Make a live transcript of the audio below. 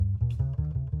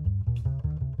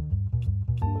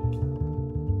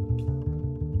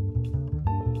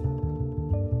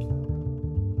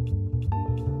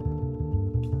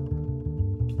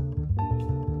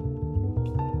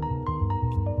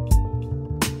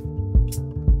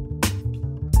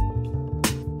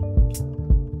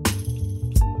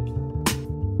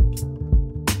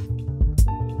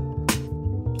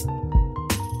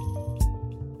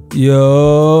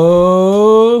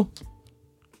Yo.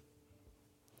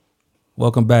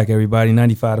 Welcome back, everybody.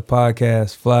 95 the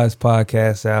podcast, Flies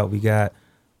podcast out. We got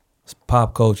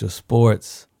pop culture,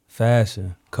 sports,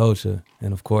 fashion, culture,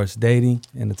 and of course, dating.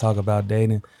 And to talk about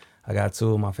dating, I got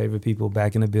two of my favorite people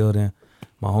back in the building,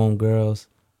 my homegirls.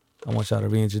 I want y'all to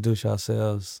reintroduce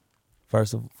yourselves.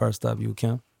 First up, you,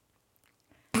 Kim.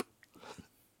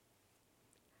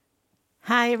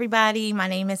 Hi, everybody. My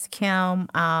name is Kim.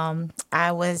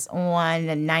 I was on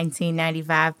the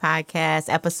 1995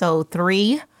 podcast, episode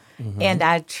 3, and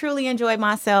I truly enjoyed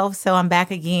myself. So I'm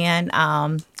back again.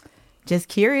 Just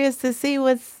curious to see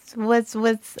what's.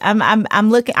 I'm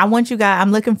looking. I want you guys.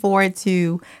 I'm looking forward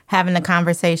to having a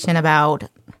conversation about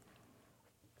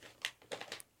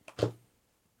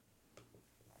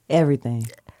everything.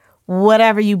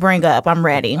 Whatever you bring up, I'm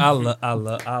ready. I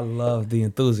love the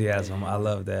enthusiasm. I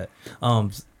love that.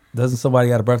 Doesn't somebody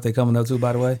got a birthday coming up too,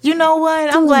 by the way? You know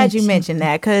what? I'm glad you mentioned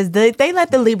that because they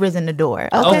let the Libras in the door.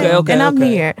 Okay, and I'm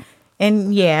here.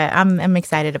 And yeah, I'm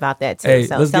excited about that too. Hey,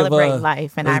 so celebrate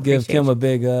life, and I appreciate give Kim a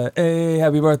big hey,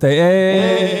 happy birthday.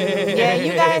 Hey. Yeah,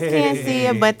 you guys can't see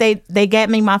it, but they got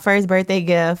me my first birthday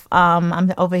gift.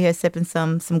 I'm over here sipping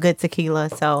some good tequila.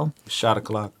 So shot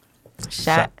o'clock.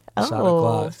 Shot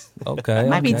o'clock. Okay.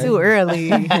 Might be too early.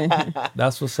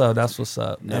 That's what's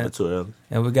up. Never too early.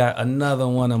 And we got another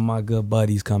one of my good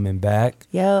buddies coming back.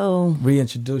 Yo.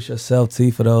 Reintroduce yourself, T,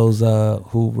 for those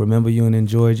who remember you and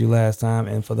enjoyed you last time,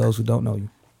 and for those who don't know you.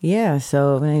 Yeah,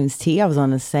 so my name is T. I was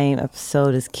on the same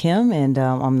episode as Kim, and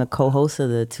I'm the co-host of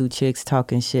the Two Chicks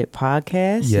Talking Shit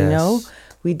podcast. Yes. You know,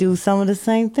 we do some of the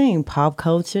same thing, pop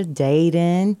culture,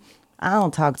 dating. I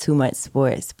don't talk too much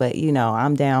sports, but, you know,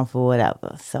 I'm down for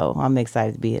whatever. So I'm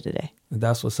excited to be here today.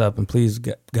 That's what's up. And please,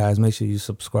 guys, make sure you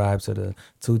subscribe to the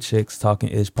Two Chicks Talking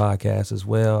Ish podcast as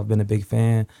well. I've been a big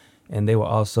fan. And they were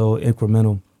also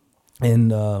incremental in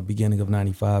the beginning of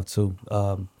 95, too.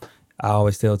 I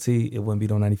always tell T, it wouldn't be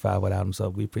no 95 without them. So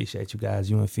we appreciate you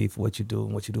guys, you and Fee, for what you do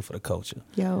and what you do for the culture.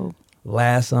 Yo.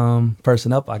 Last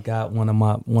person up, I got one of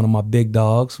my big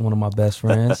dogs, one of my best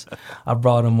friends. I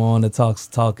brought him on to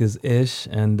talk his ish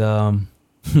and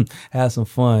had some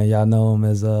fun. Y'all know him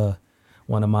as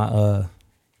one of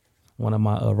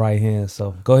my right hands.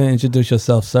 So go ahead and introduce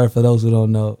yourself, sir, for those who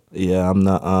don't know. Yeah,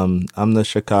 I'm the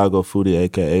Chicago foodie,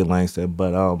 aka Langston,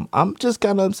 but I'm just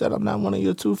kind of upset I'm not one of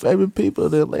your two favorite people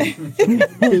that like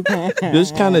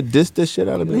just kind of diss the shit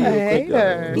out of me real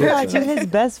quick. You're his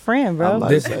best friend, bro.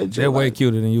 They're way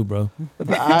cuter than you, bro.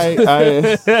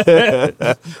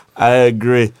 I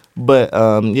agree, but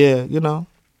yeah, you know,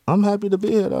 I'm happy to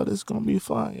be here though. This is gonna be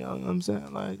fun, you know what I'm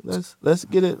saying? Like let's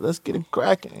get it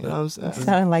cracking, you know what I'm saying?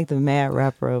 Sounding like the mad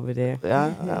rapper over there.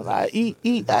 I eat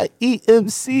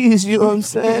MCs, you know what I'm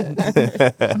saying?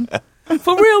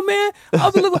 For real, man.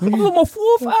 I'm on my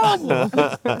 4th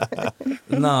album.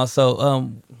 No,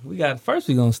 so we're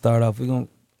gonna start off. We're gonna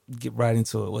get right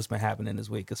into it. What's been happening this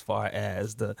week as far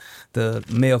as the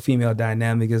male-female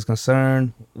dynamic is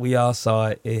concerned. We all saw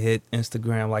it. It hit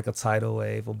Instagram like a tidal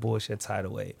wave, a bullshit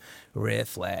tidal wave. Red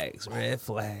flags.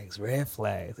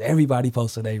 Everybody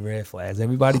posted their red flags.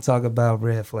 Everybody talk about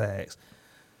red flags.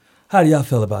 How do y'all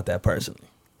feel about that personally?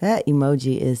 That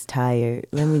emoji is tired.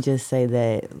 Let me just say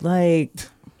that. Like,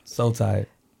 so tired.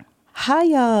 How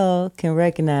y'all can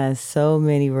recognize so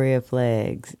many red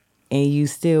flags and you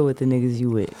still with the niggas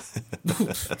you with?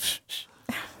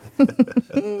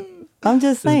 I'm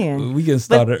just saying. We can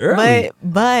start it early.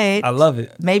 But I love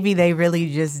it. Maybe they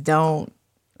really just don't.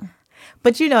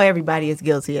 But you know, everybody is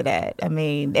guilty of that. I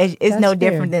mean, it's no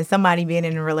different than somebody being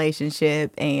in a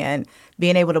relationship and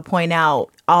being able to point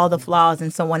out all the flaws in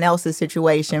someone else's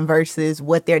situation versus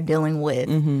what they're dealing with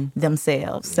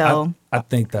themselves. So I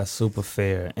think that's super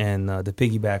fair. And to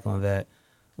piggyback on that,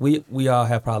 we all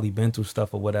have probably been through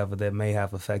stuff or whatever that may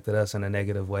have affected us in a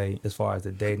negative way as far as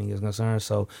the dating is concerned.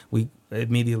 So we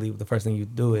immediately, the first thing you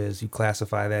do is you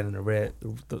classify that in the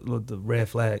red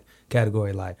flag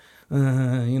category, like,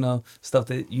 you know, stuff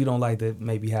that you don't like that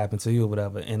maybe happened to you or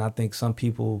whatever. And I think some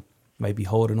people may be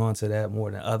holding on to that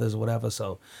more than others or whatever.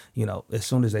 So, you know, as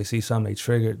soon as they see something, they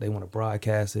triggered, they want to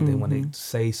broadcast it. They want to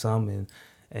say something.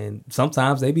 And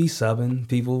sometimes they be subbing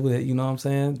people that, you know what I'm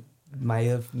saying, might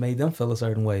have made them feel a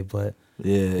certain way, but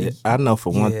yeah, I know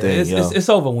for one thing, it's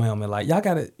overwhelming. Like y'all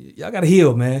gotta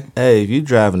heal, man. Hey, if you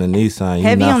driving a Nissan, you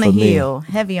heavy not on for the me. heel,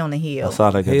 heavy on the heel. That's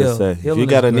all I got to say. If you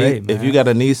got a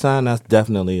Nissan, that's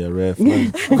definitely a red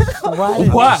flag.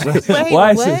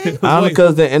 Why? Wait,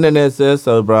 Because the internet says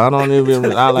so, bro. I don't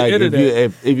even. I like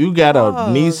if you got a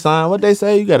Nissan. What they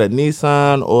say? You got a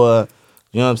Nissan or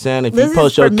You know what I'm saying? If This you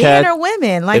post is for your men cash, or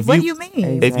women. Like, if what you- do you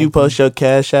mean? if you post your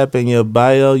Cash App in your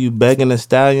bio, you begging a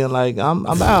stallion, like I'm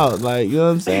out. Like, you know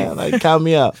what I'm saying? Like, count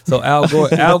me out. So Al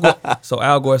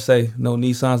Gore say no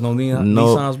Nissans, no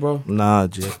No, Nissans, bro. Nah,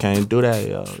 G, can't do that,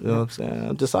 yo. You know what I'm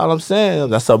saying? Just all I'm saying.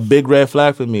 That's a big red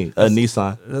flag for me. A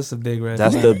Nissan. That's a big red.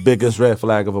 That's the biggest red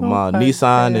flag of them all. my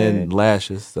Nissan God. and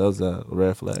lashes. Those are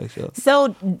red flags, yo.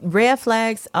 So red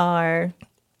flags are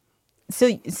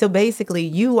so basically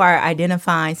you are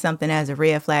identifying something as a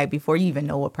red flag before you even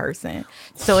know a person.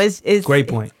 So it's Great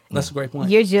point. That's a great point.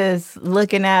 You're just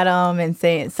looking at them and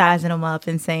sizing them up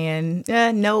and saying,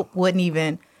 nope, wouldn't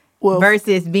even. Well-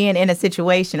 versus being in a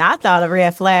situation. I thought a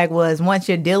red flag was once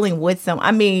you're dealing with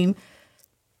I mean,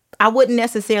 I wouldn't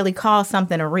necessarily call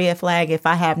something a red flag if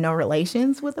I have no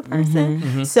relations with a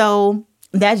person. So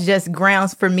that's just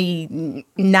grounds for me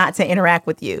not to interact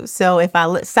with you. So if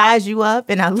I size you up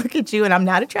and I look at you and I'm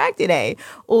not attracted,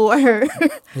 or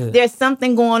there's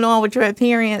something going on with your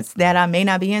appearance that I may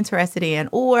not be interested in,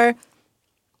 or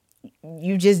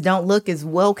you just don't look as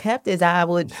well kept as I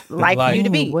would like for you to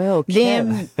be, Well kept.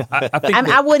 then I think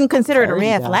I wouldn't consider it a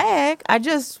red Yeah. flag. I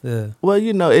just yeah. Well,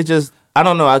 you know, it just, I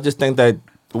don't know. I just think that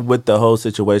with the whole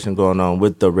situation going on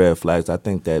with the red flags, I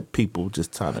think that people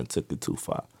just kind of took it too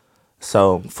far.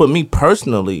 So for me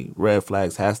personally, red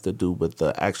flags has to do with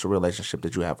the actual relationship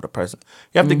that you have with a person.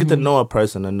 You have to get to know a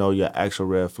person to know your actual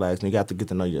red flags, and you have to get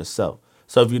to know yourself.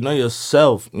 So if you know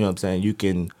yourself, you know what I'm saying, you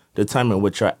can determine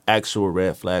what your actual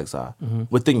red flags are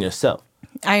within yourself.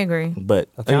 I agree. But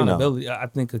Accountability. I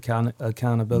think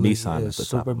accountability Nissan is at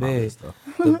the top super of my big. list,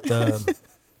 though.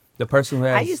 The person who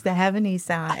has I used to have a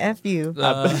Nissan. F you.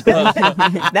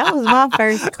 That was my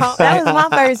first car. That was my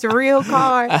first real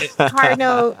car. Car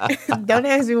note. Don't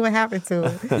ask me what happened to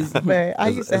it. But I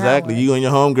used to Exactly. have You and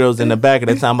your homegirls in the back of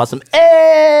the time about some, Drive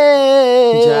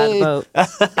hey! the boat.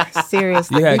 one.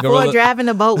 Seriously. You had Before gorilla- driving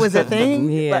a boat was a thing.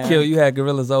 Yeah. Kill, you had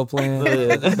Gorilla Zoe playing,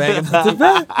 banging out the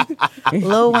back.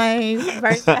 Lil Wayne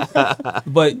versus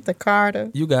But the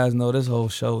Carter. you guys know this whole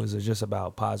show is just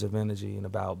about positive energy and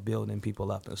about building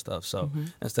people up and stuff. So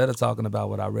instead of talking about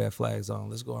what our red flags are,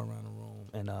 let's go around the room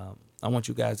and I want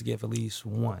you guys to give at least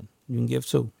one. You can give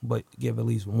two, but give at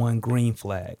least one green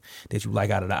flag that you like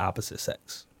out of the opposite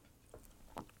sex.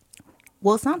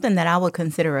 Well, something that I would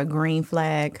consider a green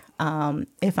flag,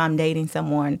 if I'm dating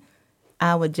someone,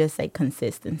 I would just say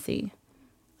consistency.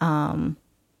 Well,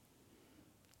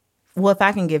 if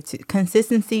I can give two,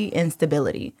 consistency and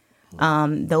stability.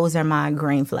 Those are my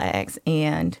green flags.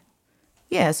 And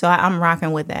yeah, so I'm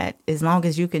rocking with that. As long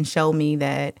as you can show me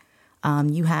that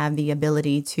you have the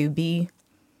ability to be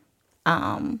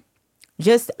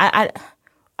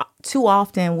too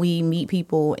often we meet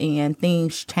people and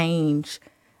things change.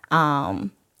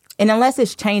 And unless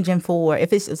it's changing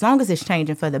as long as it's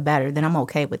changing for the better, then I'm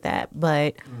okay with that.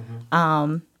 But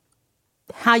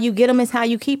how you get them is how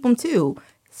you keep them too.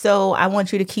 So I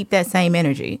want you to keep that same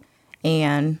energy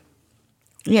and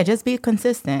yeah, just be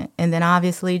consistent. And then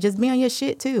obviously just be on your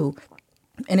shit too.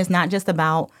 And it's not just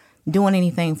about doing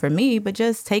anything for me, but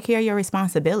just take care of your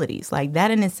responsibilities. Like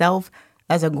that in itself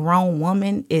as a grown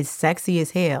woman is sexy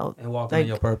as hell. And walking Like, in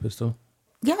your purpose too.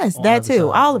 yes, on that every too.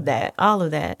 side. All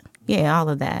of that. Yeah, all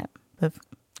of that. But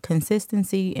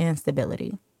consistency and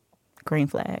stability. Green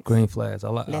flags. Green flags.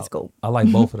 Let's go. I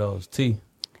like both of those. T.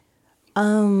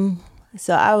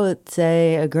 So I would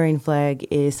say a green flag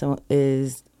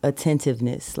is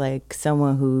attentiveness, like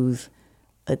someone who's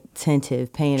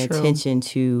attentive, paying True. attention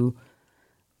to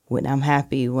when I'm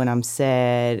happy, when I'm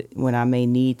sad, when I may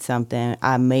need something.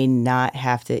 I may not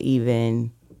have to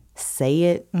even say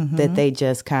it, that they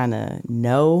just kind of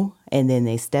know, and then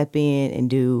they step in and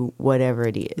do whatever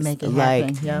it is. Make it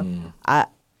like, happen. Yep.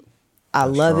 I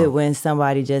love strong. it when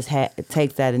somebody just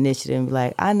takes that initiative and be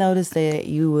like, I noticed that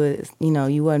you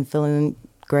wasn't feeling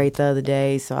great the other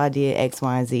day, so I did X,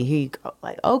 Y, and Z. Here you go.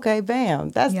 Like, okay,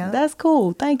 bam. That's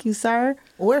cool. Thank you, sir.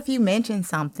 Or if you mention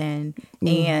something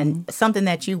and something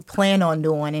that you plan on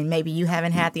doing and maybe you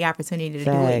haven't had the opportunity to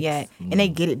do it Facts. yet and they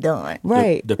get it done.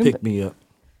 Right. The pick me up.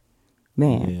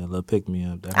 Man. Yeah, a little pick me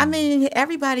up. I mean,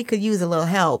 everybody could use a little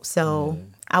help, so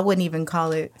I wouldn't even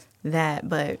call it that,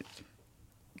 but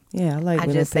Yeah, I like I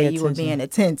when just they say pay you were attention. being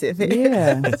attentive.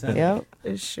 Yeah.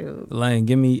 Yep. Shoot. Lane,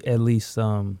 give me at least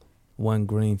one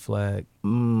green flag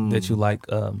that you like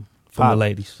from the Pop.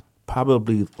 ladies.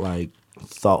 Probably like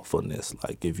thoughtfulness.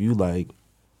 Like if you like,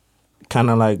 kind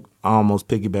of like almost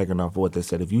piggybacking off what they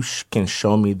said. If you can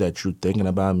show me that you're thinking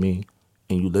about me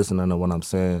and you listening to what I'm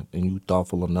saying and you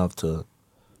thoughtful enough to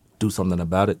do something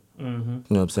about it, you know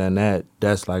what I'm saying?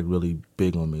 That's like really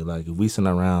big on me. Like if we sitting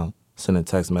around sending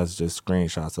text messages,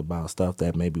 screenshots about stuff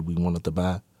that maybe we wanted to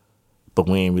buy, but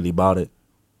we ain't really bought it.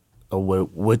 Or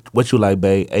what you like,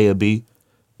 babe, A or B,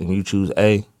 and you choose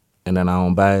A, and then I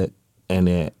don't buy it, and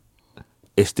then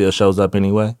it still shows up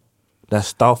anyway.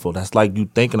 That's thoughtful. That's like you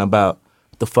thinking about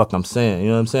the fuck I'm saying. You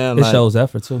know what I'm saying? It Like, shows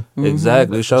effort too.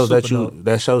 exactly. It shows that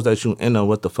Super you know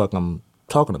what the fuck I'm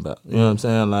talking about. You know what I'm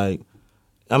saying? Like,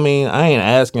 I mean, I ain't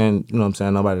asking, you know what I'm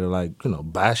saying, nobody to like,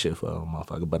 buy shit for a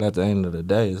motherfucker. But at the end of the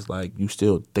day, it's like you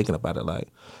still thinking about it like,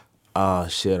 oh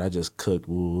shit, I just cooked.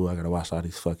 Woo, I gotta wash all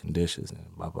these fucking dishes and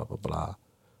blah blah blah blah.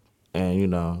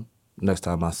 And next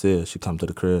time I see her, she come to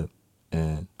the crib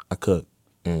and I cook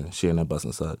and she in there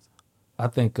busting suds. I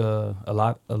think a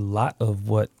lot of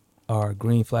what our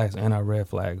green flags and our red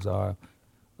flags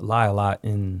lie a lot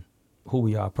in who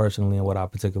we are personally and what our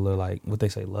particular, like, what they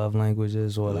say, love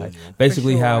languages, or like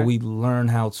basically how sure. we learn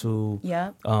how to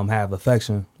Yep. have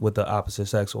affection with the opposite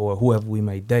sex or whoever we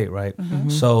may date, right?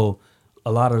 So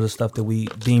a lot of the stuff that we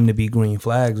deem to be green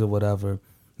flags or whatever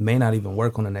may not even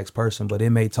work on the next person, but it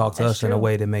may talk to That's us in a true.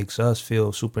 way that makes us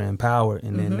feel super empowered,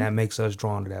 and then that makes us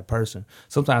drawn to that person.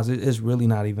 Sometimes it's really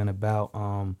not even about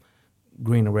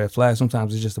green or red flags.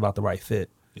 Sometimes it's just about the right fit.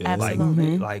 Yeah.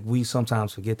 Absolutely. Like we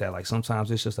sometimes forget that. Like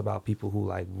sometimes it's just about people who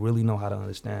like really know how to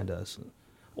understand us,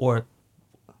 or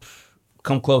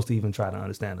come close to even try to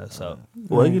understand us. So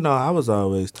Well, I was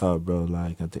always taught, bro,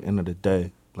 like at the end of the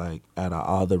day, like out of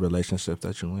all the relationships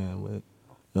that you in with, you know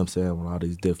what I'm saying, with all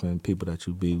these different people that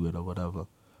you be with or whatever,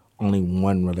 only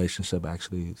one relationship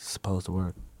actually is supposed to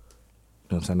work.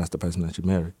 You know what I'm saying? That's the person that you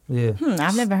marry. yeah,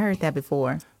 I've never heard that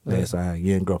before. That's how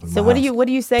you ain't grow up in So my what house.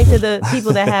 do you say to the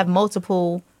people that have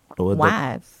multiple Well,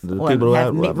 wives the or people who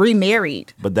have have-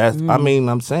 remarried? But that's, I mean,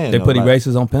 I'm saying they though, put like,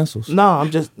 erasers on pencils. No, I'm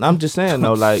just saying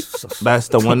though, like that's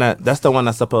the one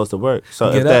that's supposed to work. So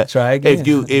Get if up, that try again. if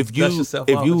you Dust yourself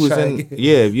if off you and was try in again.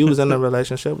 if you was in a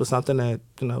relationship with something that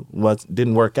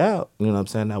didn't work out, you know what I'm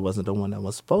saying, that wasn't the one that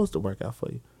was supposed to work out for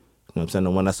you. You know what I'm saying?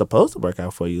 The one that's supposed to work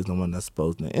out for you is the one that's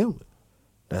supposed to end with.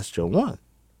 That's your one.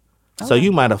 So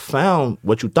you might have found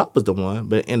what you thought was the one,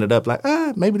 but it ended up like,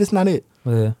 maybe that's not it.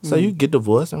 Yeah, So you get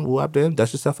divorced and out there,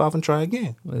 dust yourself off and try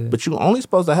again. Yeah. But you only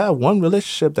supposed to have one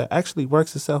relationship that actually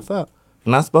works itself out.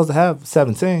 You're not supposed to have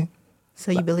 17.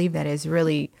 So you believe that is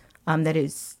really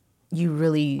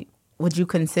would you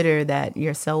consider that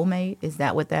your soulmate? Is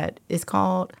that what that is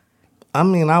called? I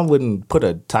mean, I wouldn't put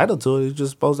a title to it. You're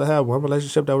just supposed to have one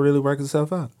relationship that really works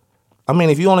itself out. I mean,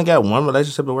 if you only got one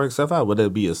relationship that works itself out, whether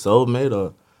it be a soulmate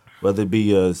or whether it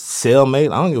be a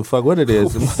cellmate, I don't give a fuck what it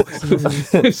is.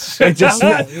 It just,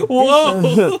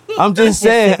 whoa, I'm just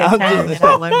saying. Second time that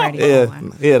I wasn't ready for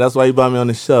one. Yeah, that's why you brought me on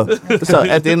the show. So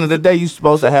at the end of the day, you're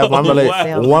supposed to have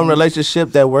Wow. one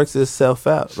relationship that works itself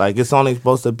out. Like it's only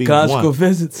supposed to be conjugal one.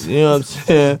 visits. You know what I'm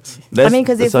saying? I mean,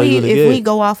 because that's if all you we really if get. we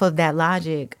go off of that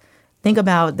logic, think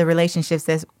about the relationships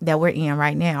that we're in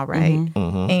right now, right?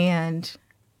 Mm-hmm. And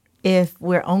if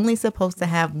we're only supposed to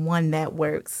have one that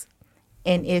works,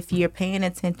 and if you're paying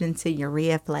attention to your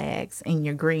red flags and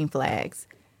your green flags,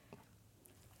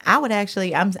 I would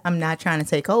actually, I'm not trying to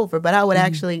take over, but I would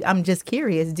actually, I'm just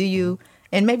curious, do you,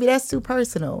 and maybe that's too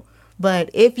personal, but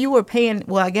if you were paying,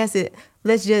 well, I guess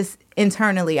let's just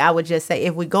internally, I would just say,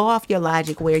 if we go off your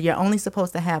logic where you're only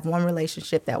supposed to have one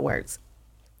relationship that works,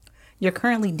 you're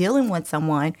currently dealing with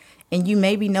someone and you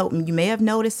may have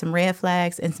noticed some red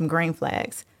flags and some green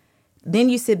flags. Then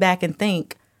you sit back and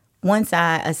think, once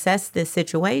I assess this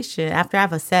situation, after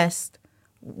I've assessed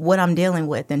what I'm dealing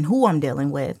with and who I'm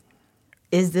dealing with,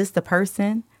 is this the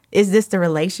person? Is this the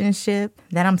relationship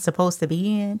that I'm supposed to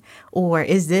be in? Or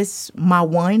is this my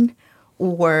one?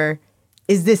 Or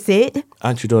is this it?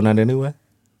 Aren't you doing that anyway?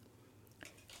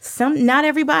 Not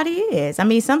everybody is. I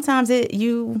mean, sometimes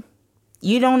you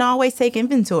don't always take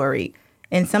inventory.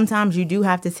 And sometimes you do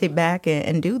have to sit back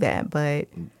and do that. But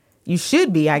you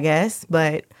should be, I guess.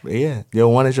 But Yeah,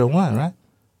 your one is your one, right?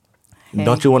 Hey.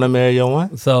 Don't you want to marry your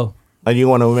one? So Or you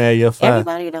want to marry your five?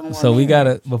 everybody don't want we marriage.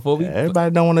 gotta before we.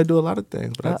 Everybody don't want to do a lot of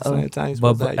things, but at the same time, you're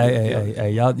But, supposed to have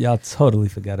hey, y'all totally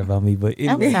forgot about me. But I'm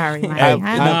anyway. sorry, Mike.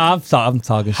 Hi- I'm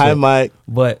talking Hi, shit. Mike.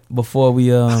 But before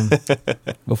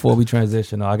we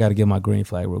transition, I got to get my green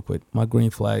flag real quick. My green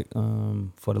flag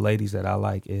for the ladies that I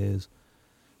like is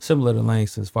similar to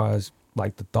Langston as far as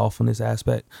like the thoughtfulness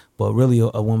aspect, but really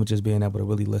a woman just being able to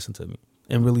really listen to me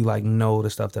and really like know the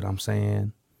stuff that I'm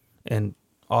saying and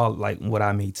all like what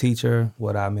I may teach her,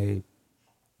 what I may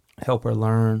help her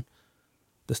learn,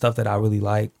 the stuff that I really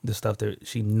like, the stuff that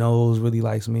she knows really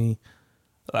likes me.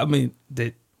 I mean,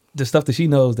 the stuff that she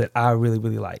knows that I really,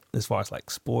 really like as far as like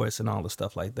sports and all the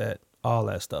stuff like that, all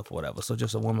that stuff, whatever. So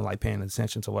just a woman like paying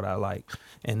attention to what I like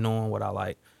and knowing what I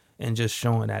like and just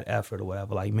showing that effort or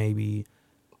whatever. Like maybe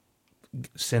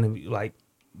sending me, like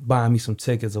buying me some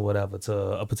tickets or whatever to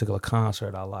a particular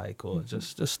concert I like, or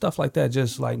just stuff like that.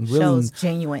 Just like really Shows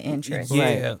genuine interest.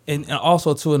 yeah. Right. And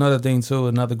also too, another thing too,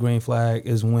 another green flag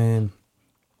is when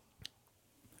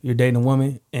you're dating a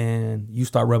woman and you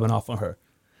start rubbing off on her.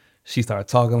 She started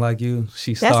talking like you.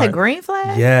 That's a green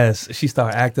flag? Yes. She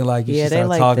started acting like you. Yeah, She they started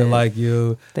like talking that. like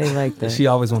you. They like that. She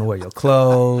always want to wear your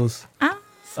clothes.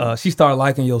 She started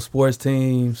liking your sports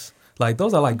teams. Like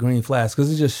those are like green flags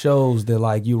because it just shows that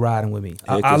like you riding with me.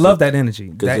 Yeah, I 'cause love that energy.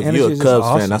 Because That if energy you're a is just Cubs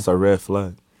awesome. fan, that's a red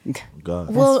flag.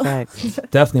 God. Well, That's facts.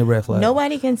 Definitely a red flag.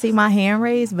 nobody can see my hand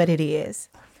raised, but it is.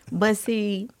 But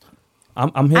see,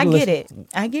 I'm here I to get listen. it.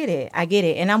 I get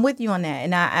it. And I'm with you on that.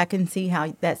 And I can see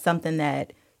how that's something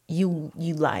that you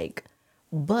like.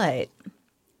 But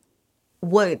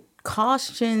what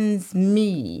cautions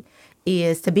me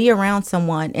is to be around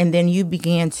someone and then you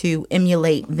begin to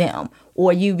emulate them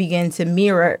or you begin to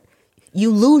mirror.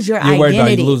 You lose your You're worried about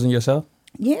identity. you losing yourself?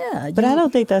 Yeah. But I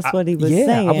don't think that's what he was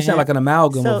saying. I was saying like an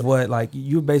amalgam So- of what, like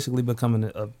you're basically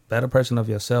becoming a better person of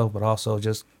yourself, but also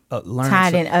just learning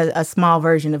tied to, in a small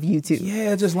version of you too.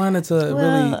 Yeah, just learning to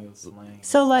Well, really.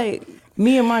 So like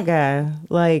me and my guy,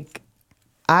 like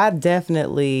I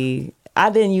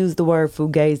didn't use the word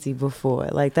fugazi before.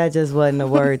 Like that just wasn't a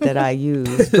word that I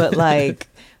used. But like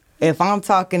if I'm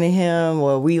talking to him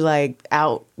or we like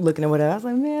out looking at whatever, I was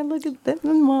like, man, look at that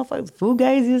motherfuckers,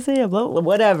 fugazi as hell, blah, blah,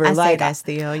 whatever. I like say that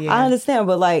still, yeah. I understand,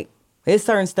 but like it's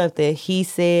certain stuff that he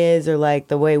says or like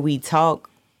the way we talk,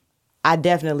 I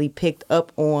definitely picked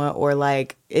up on, or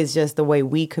like it's just the way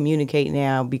we communicate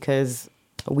now because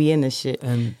we in this shit.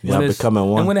 And Yeah, when it's- becoming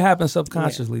one. And when it happens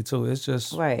subconsciously too, it's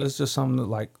just Right. It's just something to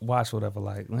like watch whatever.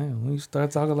 Like, man, when you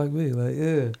start talking like me, like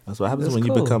yeah, That's what happens That's when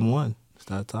you cool. become one.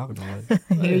 Start talking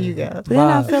like Here you go. But then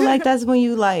I Vibe. feel like that's when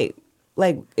you like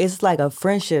it's like a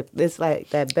friendship. It's like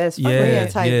that best Yeah,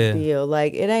 friend type yeah. deal.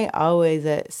 Like it ain't always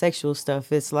that sexual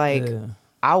stuff. It's like yeah.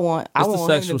 I want It's the him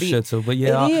sexual to be. shit too. But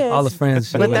yeah, It all the is. friends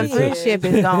shit. But with the it, too. friendship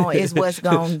is what's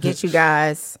gonna get you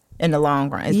guys in the long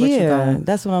run. Is what you Yeah, gonna.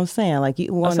 that's what I'm saying. Like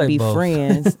you want say to be both.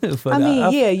 friends. But I mean, I-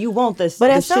 yeah, you want this, But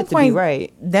the at some shit to be point,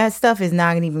 right. that stuff is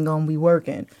not even gonna be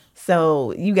working.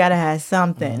 So you gotta have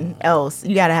something else.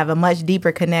 You gotta have a much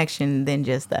deeper connection than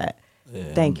just that.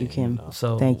 Thank you, Kim.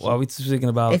 So Thank you. while we speaking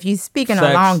about If you speaking on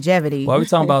sex, longevity, while we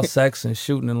talking about sex and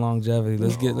shooting and longevity,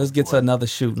 let's get to another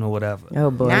shooting or whatever. Oh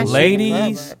boy. Not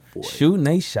Ladies shooting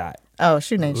they shot. oh,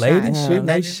 shooting a Ladies shot. shooting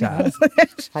they That- shot.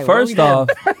 Like, First off,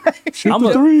 I'm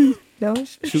a three. Don't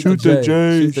shoot the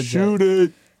J. Shoot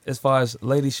it. As far as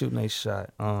ladies shooting they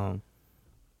shot, I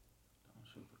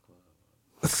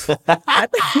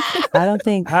don't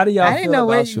think. how do I y'all didn't feel know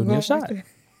where about you shooting your were shot? going.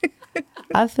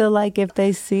 I feel like if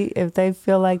they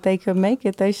feel like they could make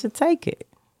it, they should take it.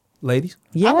 Ladies,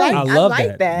 Yeah. I love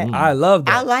like that. I love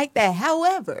that. I like that.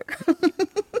 However,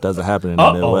 Doesn't happen in the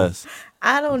Uh-oh. Midwest.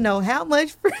 I don't know how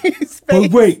much free space.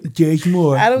 But wait, there's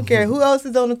more. I don't care who else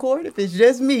is on the court if it's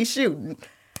just me shooting.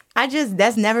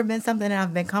 That's never been something that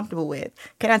I've been comfortable with.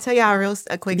 Can I tell y'all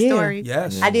a quick Yeah. story?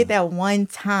 Yes. I did that one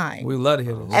time We love to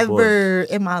hear this. ever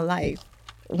in my life.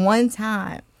 One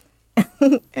time.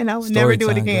 And I would never Story do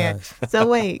it time, again. guys. So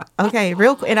wait. Okay,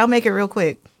 and I'll make it real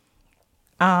quick.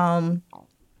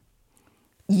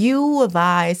 You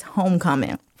advise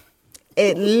homecoming.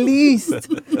 At least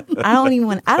I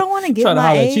don't want to get Trying to my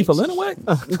holler at age. Chief of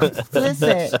Lenawek?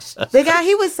 Listen, the guy,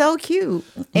 he was so cute.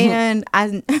 And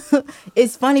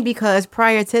it's funny because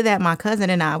prior to that, my cousin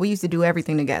and I, we used to do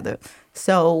everything together.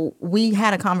 So we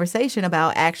had a conversation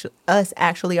about us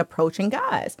actually approaching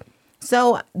guys.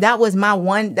 So that was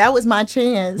my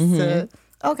chance to,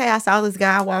 okay, I saw this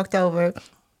guy, I walked over.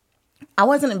 I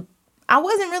wasn't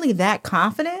really that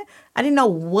confident. I didn't know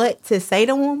what to say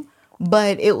to him.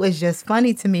 But it was just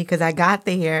funny to me because I got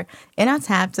there and I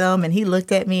tapped him and he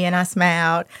looked at me and I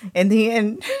smiled. And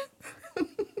then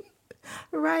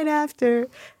right after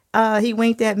he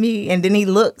winked at me and then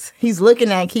he's looking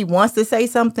like he wants to say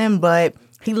something, but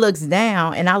he looks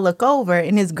down and I look over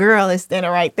and his girl is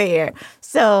standing right there.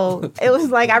 So it was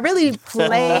like I really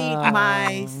played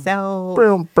myself.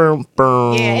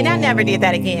 Yeah, and I never did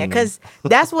that again because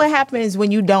that's what happens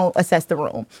when you don't assess the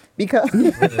room. Because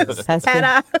That's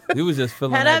had good. I You was just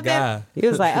feeling Had that I been- guy. He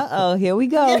was like, "Uh-oh, here we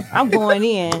go. I'm going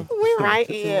in. went right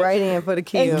in. Right in for the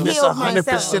kill." And It's killed 100%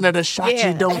 myself. of the shots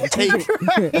Yeah. you don't take.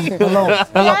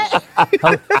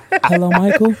 Hello,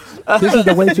 Michael. This is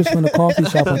the waitress from the coffee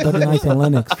shop on 39th and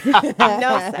Lennox.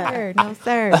 No, sir. No,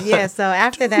 sir. Yeah, so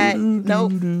after that,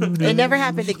 nope. It never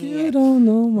happened You again. don't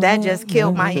know That just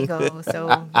killed my ego.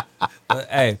 So But,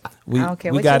 hey, we I don't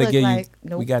care we what you gotta look give like. you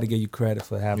Nope. we gotta give you credit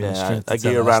for having the Yeah, strength. I to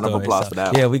give you tell a that round of story, applause so- for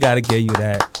that Yeah, one. we gotta give you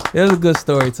that. It was a good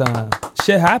story time.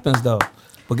 Shit happens though.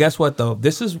 But guess what though?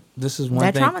 This is one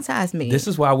that thing. traumatized me. This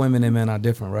is why women and men are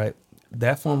different, right?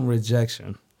 That form of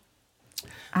rejection,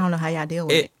 I don't know how y'all deal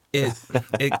with it.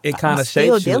 it kind of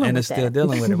still shapes you, dealing and with it's still that.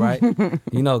 dealing with it, right?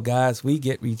 You know, guys, we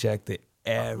get rejected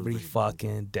every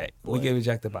fucking day. We get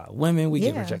rejected by women. We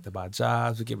get Yeah. rejected by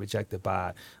jobs. We get rejected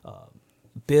by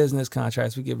business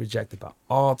contracts. We get rejected by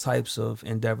all types of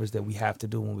endeavors that we have to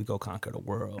do when we go conquer the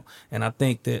world. And I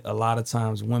think that a lot of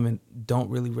times women don't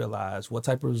really realize what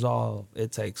type of resolve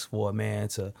it takes for a man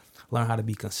to learn how to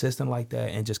be consistent like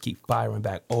that and just keep firing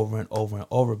back over and over and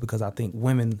over, because I think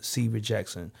women see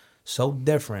rejection so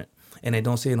different and they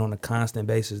don't see it on a constant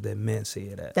basis that men see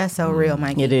it at. That's so real,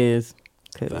 Mikey. It is.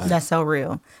 That's so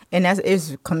real. And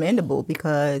it's commendable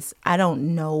because I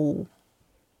don't know.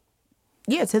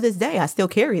 Yeah, to this day, I still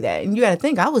carry that. And you got to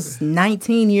think, I was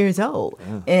 19 years old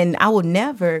and I would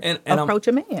never And I'm- approach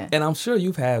a man. And I'm sure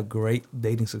you've had great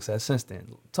dating success since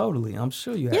then. Totally. I'm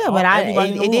sure you have. Yeah, but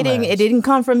it didn't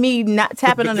come from me not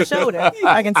tapping on the shoulder.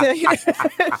 I can tell you.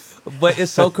 But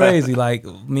it's so crazy. Like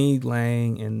me,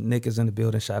 Lang, and Nick is in the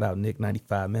building. Shout out Nick,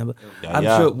 95 member. I'm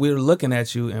yeah. sure we're looking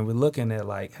at you and we're looking at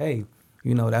like, hey,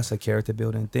 you know, that's a character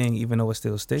building thing. Even though it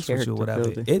still sticks with you, Character whatever.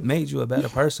 building. It made you a better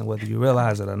person, whether you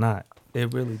realize it or not.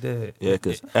 It really did. Yeah,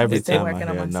 because every still time I working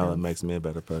on hear it, no, myself. it makes me a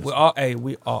better person. We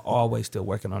are always still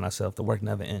working on ourselves. The work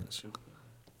never ends.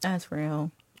 That's real.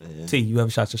 T, you ever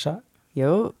shot your shot?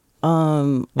 Yo.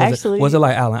 Was it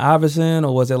like Allen Iverson,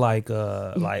 or was it like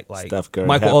Steph Curry,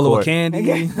 Michael half court.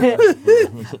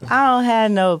 Olowokandi? I don't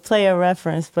have no player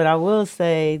reference, but I will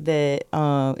say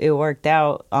that it worked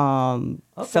out.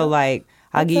 So like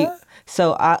I give you,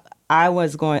 so I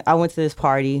went to this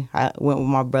party. I went with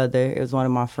my brother. It was one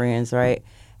of my friends, right?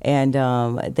 And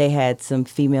they had some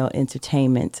female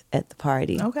entertainment at the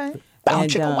party. Okay.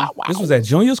 And, This was at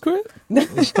Junior's crib? no,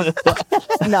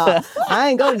 I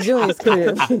ain't go to Junior's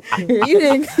crib. You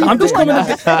didn't. I'm just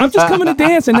coming to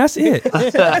dance, and that's it.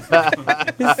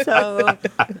 So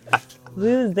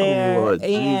we was there, Lord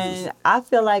and Jesus. I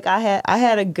feel like I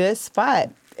had a good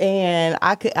spot, and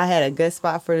I had a good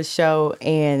spot for the show,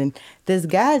 and this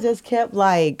guy just kept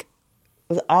like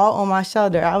was all on my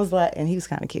shoulder. I was like, and he was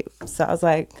kind of cute, so I was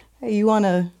like, hey, you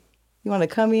wanna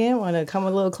come in? Want to come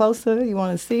a little closer? You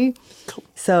want to see?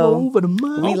 So Over the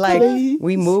money,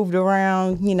 we moved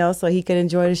around, you know, so he could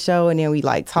enjoy the show, and then we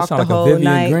like This talked sound the like a whole Vivian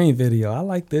night. Green video. I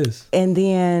like this. And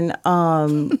then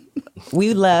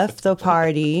we left the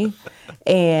party,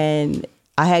 and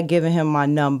I had given him my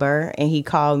number, and he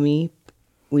called me.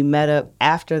 We met up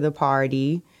after the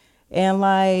party, and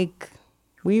like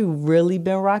we really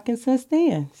been rocking since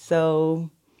then.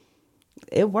 So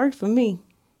it worked for me.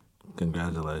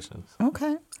 Congratulations.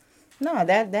 Okay. No,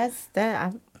 that's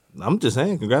that. I'm just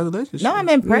saying, congratulations. I'm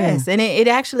impressed, and it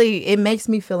actually makes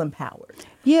me feel empowered.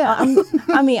 Yeah,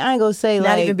 I mean, I ain't gonna say Not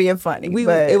like even being funny,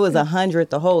 but it was 100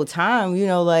 the whole time. You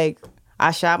know, like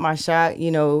I shot my shot. You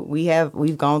know,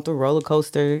 we've gone through roller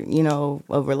coaster, you know,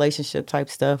 of relationship type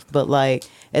stuff. But like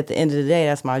at the end of the day,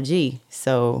 that's my G.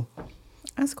 So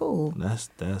that's cool. That's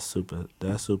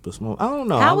super smooth. I don't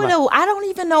know. I don't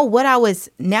even know what I was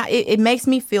now. It makes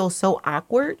me feel so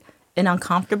awkward and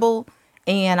uncomfortable,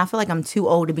 and I feel like I'm too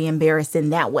old to be embarrassed in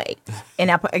that way.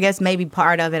 And I guess maybe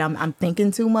part of it, I'm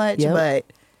thinking too much. Yep. But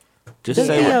just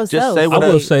say be what. yourself. Just say I what.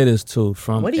 will say this too,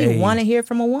 from what do you want to hear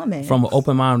from a woman? From an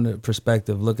open-minded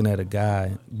perspective, looking at a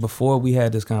guy, before we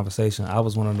had this conversation, I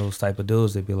was one of those type of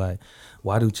dudes that'd be like,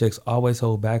 why do chicks always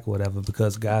hold back or whatever?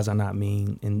 Because guys are not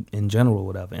mean in general or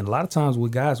whatever. And a lot of times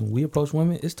with guys, when we approach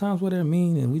women, it's times where they're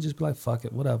mean and we just be like, fuck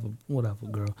it, whatever,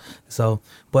 girl. So,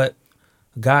 but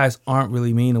guys aren't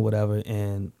really mean or whatever.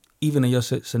 And even in your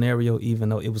scenario, even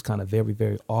though it was kind of very,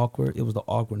 very awkward, it was the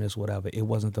awkwardness, whatever. It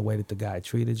wasn't the way that the guy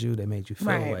treated you that made you feel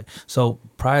Right. away. So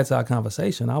prior to our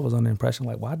conversation, I was under the impression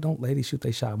like, why don't ladies shoot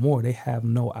their shot more? They have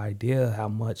no idea how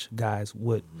much guys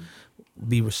would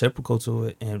be reciprocal to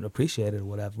it and appreciate it or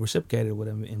whatever, reciprocated with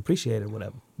them and appreciate it or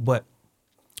whatever. But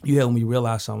you help me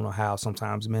realize something on how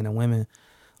sometimes men and women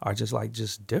are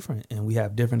just different, and we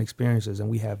have different experiences and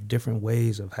we have different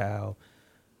ways of how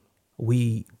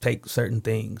we take certain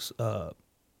things,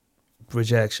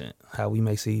 rejection, how we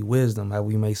may see wisdom, how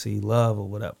we may see love or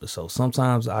whatever. So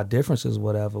sometimes our differences,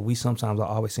 whatever, we sometimes are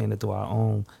always seeing it through our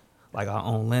own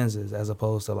lenses, as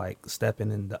opposed to like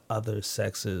stepping in the other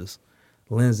sex's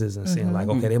lenses and seeing like,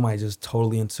 okay, they might just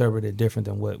totally interpret it different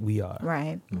than what we are.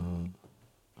 Right.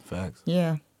 Facts.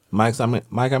 Yeah. Mike, how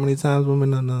many times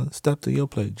women done stepped to your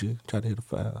plate, G? Try to hit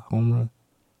a home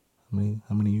run?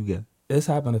 How many you got? It's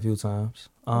happened a few times.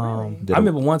 Really? I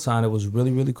remember one time it was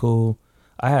really, really cool.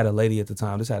 I had a lady at the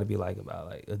time. This had to be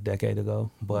about a decade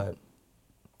ago. But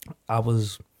I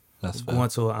was going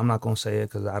to, I'm not going to say it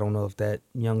because I don't know if that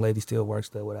young lady still works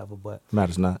there or whatever, but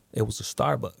Matters not. it was a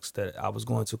Starbucks that I was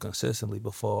going to consistently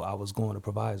before I was going to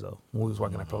Proviso, when we was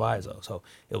working at Proviso. So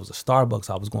it was a Starbucks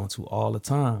I was going to all the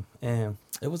time. And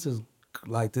it was just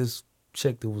this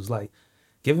chick that was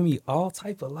giving me all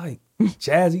type of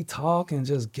jazzy talk and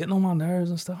just getting on my nerves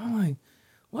and stuff. I'm like,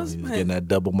 what's You was getting that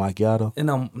double macchiato? And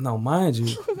no, mind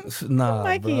you, nah,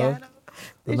 bro. Macchiato.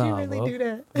 Did you really bro. do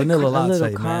that? Vanilla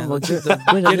latte, man.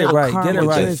 Get it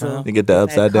right, fam. You get the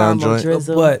upside down joint?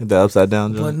 But Get the upside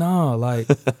down joint? But no,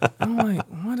 I'm like,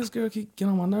 why does girl keep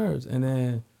getting on my nerves? And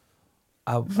then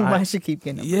Why she keep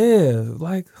getting?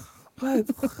 What? They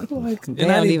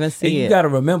don't even see it. You got to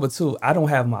remember too. I don't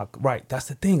have my right. That's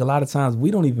the thing. A lot of times we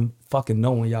don't even fucking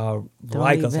know when y'all Don't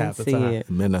like us even half the see time. it.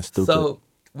 Men are stupid. So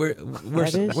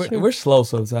we're slow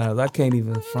sometimes. I can't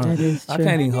even front. That is I true.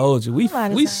 can't even hold you. We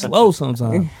slow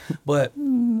sometimes. But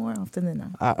More often than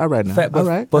not. all right now. All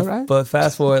right. But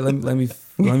fast forward. Let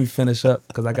me finish up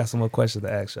because I got some more questions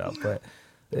to ask y'all. But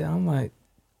yeah, I'm like,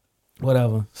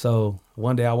 whatever. So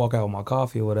one day I walk out with my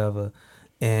coffee or whatever,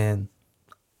 and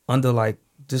under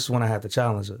this is when I had to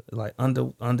challenge it.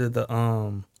 Under the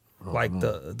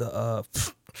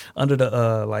under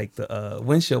the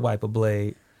windshield wiper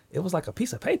blade, it was like a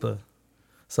piece of paper.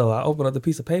 So I opened up the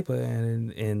piece of paper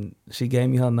and she gave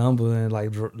me her number and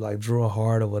drew a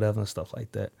heart or whatever and stuff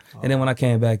like that. And then when I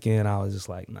came back in, I was just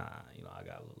like, nah, I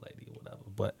got a little lady or whatever.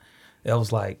 But it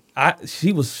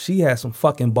was she had some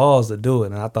fucking balls to do it,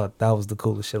 and I thought that was the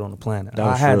coolest shit on the planet.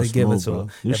 I had to give it to her.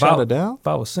 You shot her down? If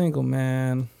I was single,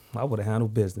 man, I would have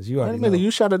handled business. You Wait already a minute, know.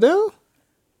 you shot her down?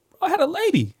 I had a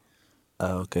lady.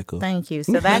 Oh, okay, cool. Thank you.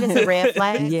 So that is a red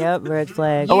flag. Yep, red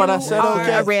flag. Oh, what I said, Are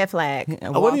okay. a red flag.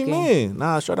 What do you mean?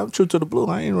 Nah, straight I'm true to the blue.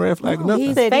 I ain't red flag nothing.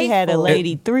 He said he had a faithful.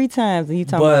 lady 3 times, and you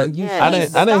talking But- about you. Yeah, I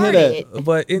didn't hear that. started.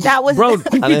 But That was- bro. I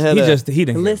didn't hear that. He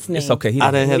didn't Listening. It's okay.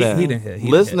 I didn't hear that. He didn't hear.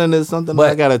 Listening is something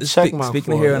But I gotta check my.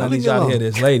 Speaking of for. hearing, I Let need me y'all to get hear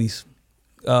on. this, ladies.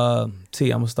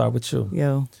 T, I'm gonna start with you.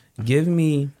 Yo, Give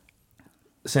me,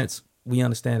 since we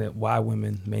understand that why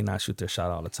women may not shoot their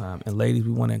shot all the time, and ladies,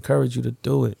 we want to encourage you to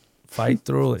do it. Fight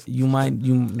through it. You might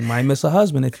miss a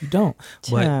husband if you don't.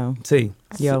 But Child. T,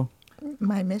 yo.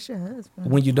 Might miss your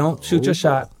husband. when you don't shoot your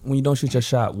shot,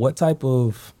 what type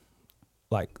of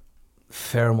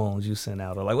pheromones you send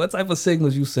out, or what type of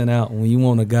signals you send out when you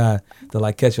want a guy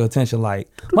to catch your attention?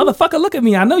 Motherfucker, look at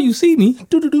me. I know you see me.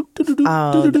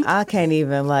 I can't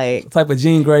even What type of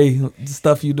Jean Grey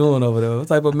stuff you doing over there? What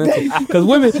type of mental?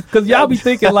 Because y'all be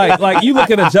thinking like you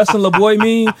look at a Justin LeBoy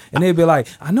meme and they be like,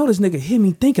 I know this nigga hear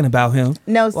me thinking about him.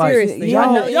 No, Like, seriously. yo,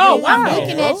 I know yo, I'm wow.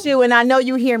 looking at you and I know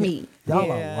you hear me. Y'all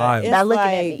Yeah, are wild. it's Now looking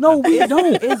at me. No, we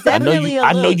don't. Is that really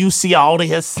a look? you see all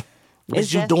this. What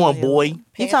It's you definitely doing, boy?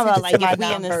 You talking about like if Somebody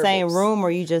we in the nonverbals. same room,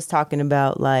 or you just talking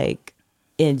about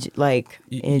in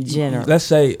general? Let's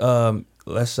say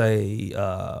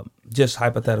just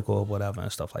hypothetical or whatever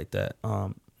and stuff like that.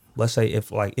 Let's say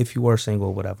if you were single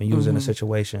or whatever, and you was in a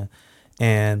situation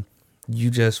and you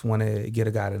just want to get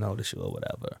a guy to notice you or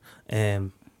whatever,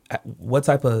 and what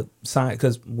type of sign?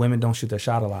 Because women don't shoot their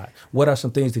shot a lot. What are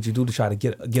some things that you do to try to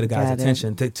get a guy's Got it.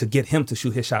 attention to get him to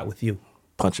shoot his shot with you?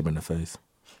 Punch him in the face.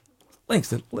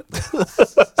 Langston,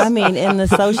 I mean, in the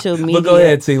social media. but go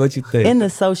ahead, T. What you think? In the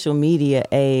social media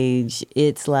age,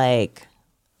 it's like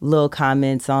little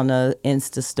comments on a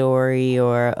Insta story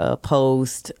or a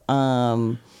post,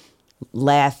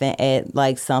 laughing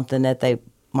at something that they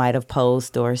might have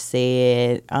posted or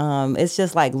said. It's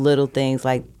just like little things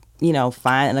like,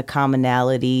 finding a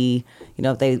commonality.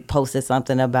 If they posted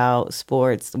something about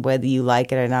sports, whether you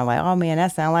like it or not, like, oh man,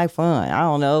 that sounds like fun. I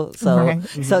don't know. So, Right.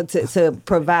 so to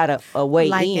provide a way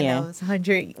Liking in. those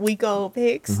 100-week-old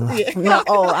pics. Yeah. No,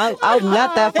 I'm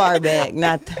not that far back,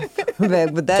 not that far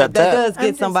back, but that does I'm get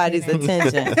just somebody's kidding.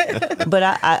 attention. But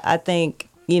I think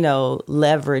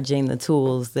leveraging the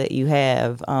tools that you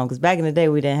have, because back in the day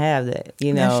we didn't have that.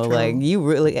 That's true. Like you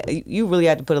really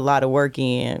had to put a lot of work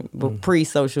in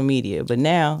pre-social media, but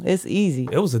now it's easy.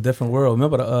 It was a different world.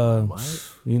 Remember the I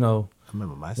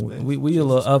remember MySpace. we a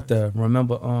little up there.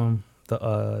 Remember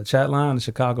the chat line, the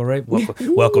Chicago Raven.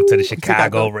 Welcome to the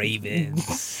Chicago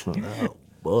Ravens.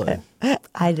 boy.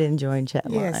 I didn't join chat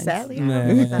Yeah, lines. sadly.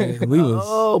 Man, we was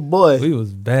Oh boy. we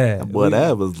was bad. Boy,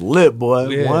 that was lit, boy.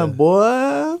 Yeah. One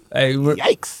boy. Hey,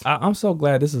 Yikes. I'm so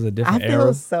glad this is a I different feel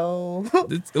era. so.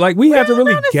 It's like we had to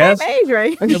really Around the guess. same age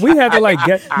range. Yeah, we had to like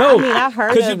get no. I mean, I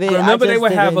heard 'cause of it. Remember I they just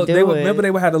would have didn't they do would it. remember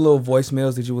they would have the little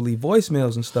voicemails that you would leave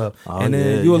voicemails and stuff, Oh, and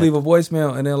then yeah, you would yeah. leave a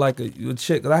voicemail, and then like a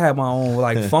chick. I had my own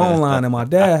like phone line in my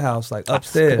dad's house, like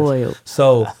upstairs. Spoiled.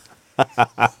 So,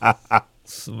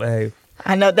 hey,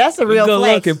 I know that's a real good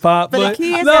flex. looking, Pop, For the but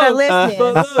kids no, that are listening,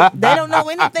 but look, they don't know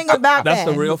anything about that's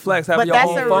that. the real flex. Having But your that's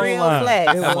own a phone real line. flex.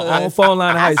 I had my own phone line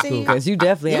in I high see school. you. Because you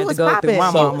definitely You had to was go through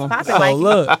my popping. mama. Popping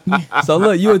So like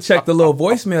look, you would check the little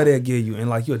voicemail they'll give you, and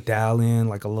like you would dial in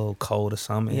like a little code or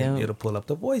something, and Yeah. it'll pull up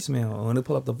the voicemail. And when it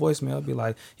pull up the voicemail, it'll be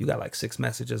like you got like 6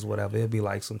 messages, whatever. It'll be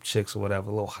like some chicks or whatever,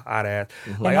 a little hot ass.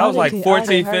 Like I all was they like can- 14, all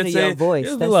they heard of 15. your voice. It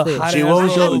was a That's little it. hot G, ass what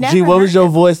was little- your never G? What was heard your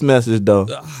voice message though?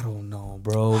 I don't know,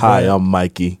 bro. Hi, but- I'm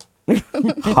Mikey.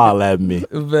 Holla at me.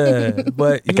 Man,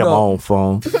 but I you got my know, own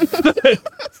phone.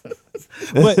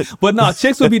 but no,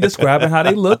 chicks would be describing how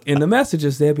they look in the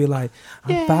messages. They'd be like,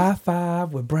 "I'm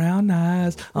 5'5" with brown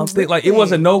eyes." I'm thinking like it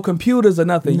wasn't no computers or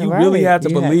nothing. You really Right. had to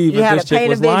You had- believe you if had this to chick paint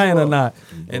a was lying or visual. not.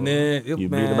 And then You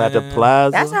meet him at the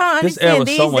plaza. That's how I This era understand was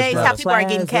these so much days how better. people are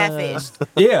getting Plaza. catfished.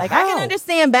 Yeah, Like I can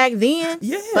understand back then,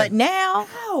 Yeah. but now,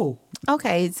 How?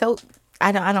 okay, so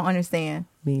I don't understand.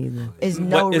 Me either. There's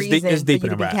no But it's deep- reason it's deeper for you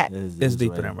to than be rap. cat. It's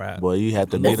deeper than rap. Boy, you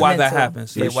have to But meet why him. that mental.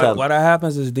 happens? Yeah, Yeah, why that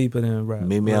happens is deeper than rap.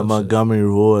 Meet me Real at shit. Montgomery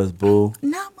Woods, boo.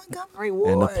 Not Montgomery In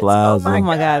Ward. the plaza. Oh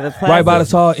my God, the plaza. Right by the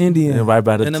tall Indian. And right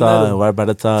by the in tall, middle. right by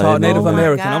the tall. Tall and Native then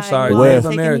American. I'm sorry, Where? Native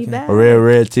Taking me American. back. a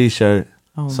red t-shirt.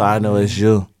 So I know it's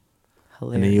you.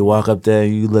 And then Hilarious. you walk up there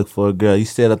and you look for a girl. You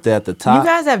sit up there at the top. You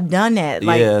guys have done that,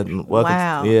 like yeah, welcome.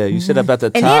 wow. Yeah, you sit up at the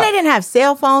top. And then they didn't have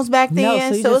cell phones back then, No,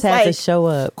 so you so just it's had like to show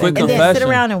up. Quick and then sit confession.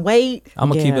 around and wait. I'm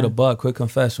gonna keep Yeah. it a buck. Quick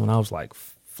confession: when I was like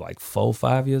 4,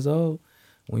 5 years old,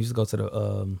 when we used to go to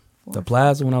the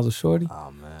plaza when I was a shorty, Oh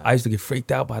man. I used to get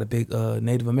freaked out by the big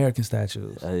Native American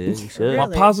statues. Yeah, you should. My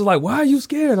Really? pops was like, "Why are you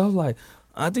scared?" I was like,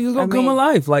 "I think it's gonna I come mean-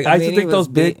 alive." Like I I used mean, to think he those was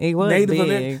big big- he was Native big.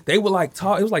 American, they were like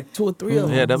tall. It was like 2 or 3 of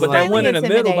them. Yeah, that was but that like- one in the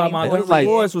middle by my It was little like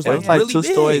voice was it like was like really 2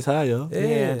 big. stories high, yo.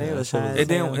 Yeah, they was high as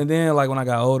and then like when I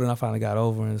got older and I finally got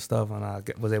over and stuff, and I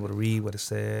was able to read what it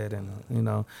said, and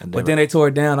And but then they tore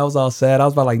it down. I was all sad. I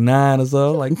was about like 9 or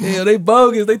so. Like, damn, they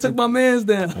bogus. They took my man's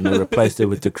down. And they replaced it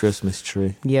with the Christmas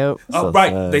tree. Yep. Oh, So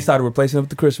right. sad. They started replacing it with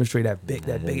the Christmas tree. That big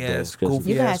that ass Christmas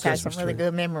goofy You ass guys had some Christmas really tree.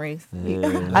 good memories.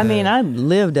 Yeah. I mean, I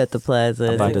lived at the plaza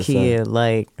as about a to say. kid.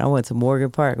 Like, I went to Morgan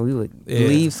Park. We would Yeah.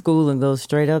 leave school and go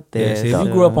straight up Yeah, there. see, if you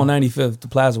So- grew up on 95th, the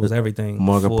plaza was everything.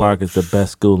 Morgan before. Park is the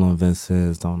best school in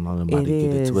Vincennes. Don't let nobody It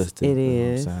get it is. twisted. It you know what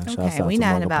I'm is. saying? Okay, Shouts out we to not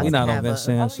Morgan about Park. We not to on have a-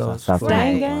 Vincennes, so Shouts out to Stain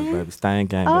Morgan gang? Park, baby. Stain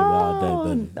gang, baby, all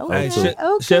day, baby. okay. Hey, Fuck shift,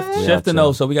 Okay. shift, We shift out the here.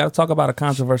 note. So we got to talk about a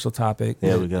controversial topic.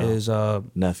 Here we go. Is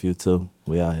Nephew too.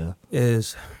 We out here.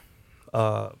 is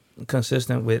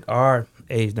consistent with our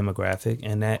age demographic,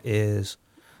 and that is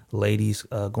ladies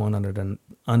going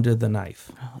under the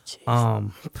knife. Oh,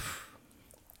 jeez.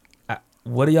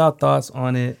 What are y'all thoughts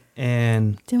on it?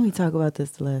 And Didn't we talk about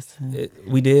this the last time?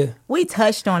 we did. We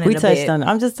touched on it We a touched bit, on it.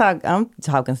 I'm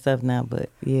talking stuff now, but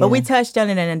yeah. but we touched on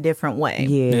it in a different way.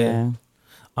 Yeah.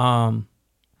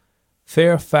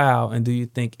 Fair, foul, and do you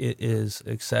think it is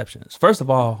exceptions? First of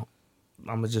all,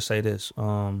 I'm gonna just say this.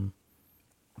 From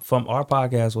our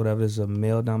podcast, whatever, this is a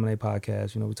male-dominated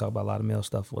podcast. You know, we talk about a lot of male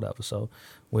stuff, whatever. So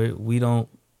we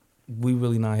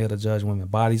really not here to judge women's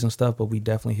bodies and stuff, but we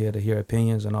definitely here to hear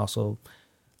opinions and also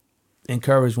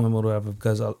encourage women or whatever,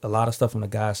 because a lot of stuff from the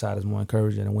guy's side is more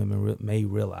encouraging than women may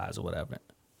realize or whatever.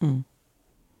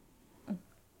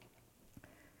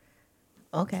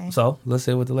 Okay. So let's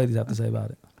see what the ladies have to say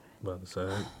about it.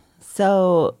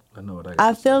 So I know what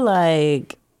I feel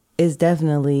like it's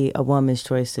definitely a woman's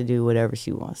choice to do whatever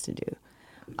she wants to do,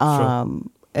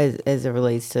 as it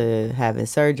relates to having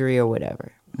surgery or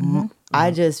whatever. I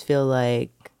just feel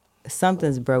like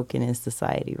something's broken in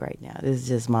society right now. This is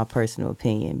just my personal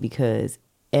opinion, because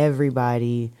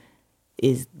everybody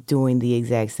is doing the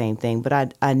exact same thing. But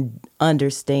I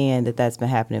understand that that's been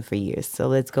happening for years. So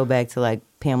let's go back to like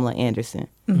Pamela Anderson.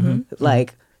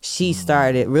 Like she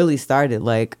really started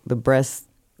like the breast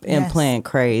Yes. implant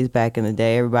craze back in the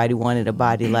day. Everybody wanted a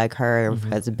body like her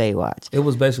as a Baywatch. It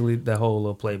was basically that whole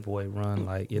little Playboy run.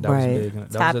 Like, yeah, that Right. was big.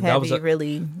 Top that heavy, was a,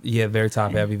 really. yeah, very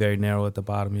top heavy, very narrow at the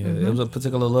bottom. Yeah, it was a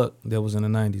particular look that was in the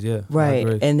 90s. Yeah, I Right.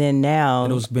 agree. And then now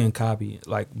And it was being copied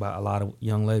like by a lot of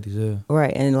young ladies. Yeah,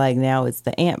 right, and like now it's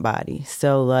the ant body.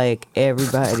 So like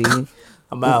everybody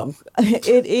I'm out.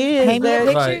 it is. Paint me a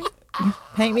There- picture.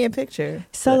 Paint me a picture.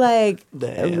 So like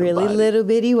The ant really body. little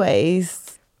bitty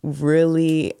waist,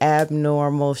 really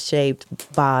abnormal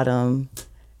shaped bottom,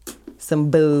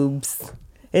 some boobs.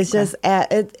 It's just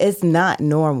it's not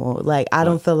normal. Like I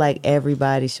don't feel like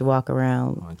everybody should walk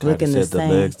around looking the same.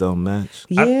 The legs don't match.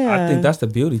 Yeah, I think that's the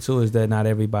beauty too. Is that not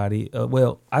everybody?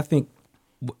 Well, I think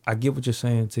I get what you're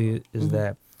saying. To you, is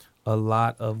that a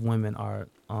lot of women are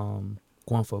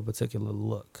going for a particular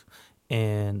look,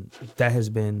 and that has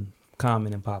been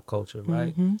common in pop culture,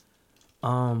 right?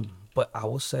 But I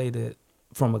will say that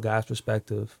from a guy's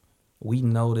perspective, we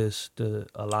notice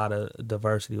a lot of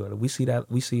diversity. Or we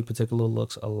see particular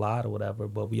looks a lot or whatever,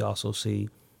 but we also see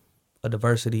a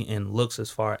diversity in looks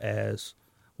as far as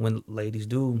when ladies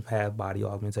do have body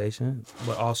augmentation,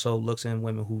 but also looks in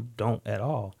women who don't at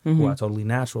all, who are totally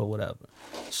natural or whatever.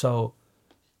 So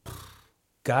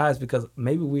guys, because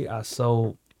maybe we are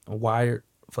so wired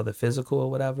for the physical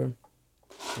or whatever,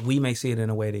 we may see it in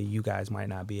a way that you guys might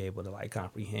not be able to like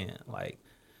comprehend. Like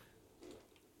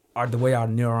the way our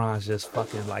neurons just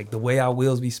fucking like the way our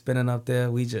wheels be spinning up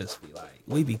there, we just be like,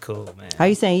 we be cool, man. Are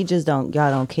you saying y'all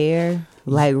don't care?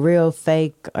 Like real,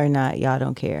 fake or not, y'all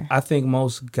don't care? I think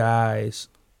most guys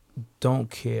don't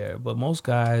care, but most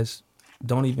guys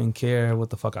don't even care what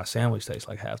the fuck our sandwich tastes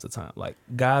like half the time. Like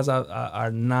guys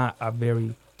are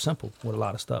very simple with a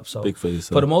lot of stuff. So Big face,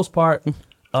 for the most part,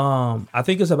 I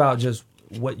think it's about just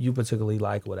what you particularly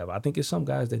like, or whatever. I think it's some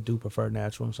guys that do prefer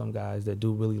natural, and some guys that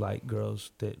do really like girls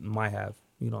that might have,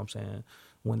 you know what I'm saying,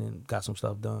 went and got some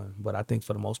stuff done. But I think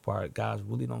for the most part, guys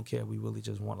really don't care. We really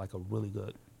just want like a really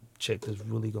good chick that's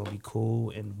really gonna be cool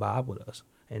and vibe with us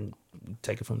and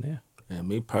take it from there. Yeah,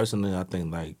 me personally, I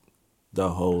think like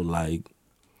the whole like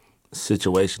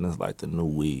situation is like the new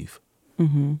weave.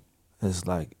 It's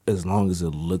like as long as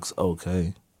it looks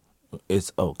okay,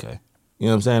 it's okay. You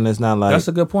know what I'm saying? It's not like that's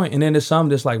a good point. And then there's some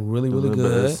that's like really, really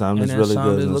good. Some and that's then really some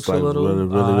good. that And looks it's like a little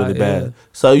really bad. yeah.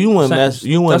 So you wouldn't mess.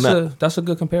 You wouldn't. That's a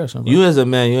good comparison. Bro. You as a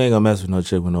man, you ain't gonna mess with no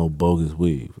chick with no bogus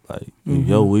weave. Like if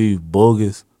your weave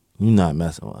bogus, you not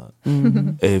messing with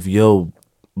her. If your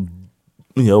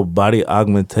body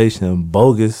augmentation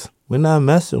bogus, we're not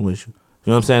messing with you.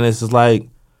 You know what I'm saying? It's just like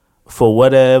for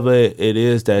whatever it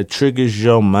is that triggers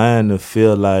your mind to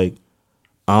feel like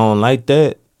I don't like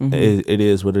that. It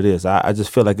is what it is. I just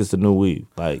feel like it's the new weave.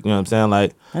 Like, you know what I'm saying?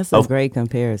 Like That's a great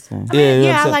comparison.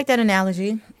 I like that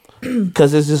analogy.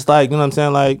 Because it's just like, you know what I'm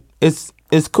saying? Like, it's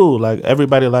cool. Like,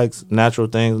 everybody likes natural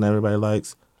things and everybody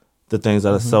likes the things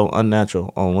that are so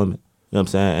unnatural on women. You know what I'm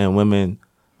saying? And women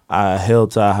are held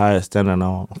to a higher standard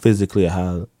on physically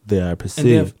how they are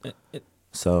perceived.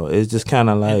 So it's just kind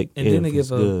of like, and then it's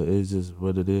good. It's just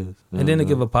what it is. And then to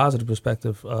give a positive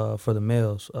perspective for the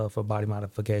males for body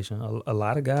modification, a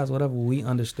lot of guys, whatever, we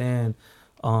understand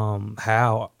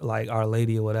how like Our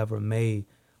Lady or whatever may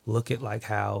look at like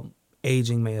how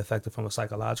aging may affect it from a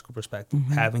psychological perspective,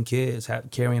 having kids,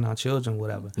 carrying on children,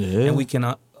 whatever. Yeah. And we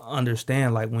can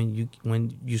understand like when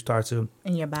you start to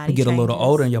and your body get changes. a little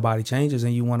older and your body changes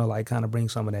and you want to like kind of bring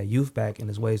some of that youth back, and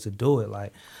there's ways to do it.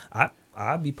 Like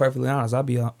I'll be perfectly honest, I'll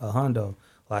be a hundo.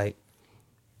 Like,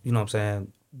 you know what I'm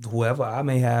saying? Whoever I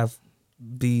may have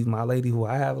be my lady who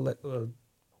I have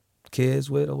kids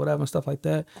with or whatever and stuff like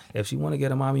that, if she want to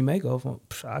get a mommy makeover,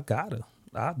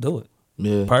 I'll do it.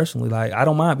 Yeah. Personally, like I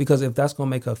don't mind, because if that's going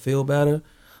to make her feel better,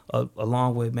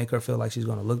 along with make her feel like she's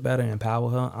going to look better and empower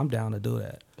her, I'm down to do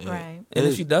that. Yeah. Right. And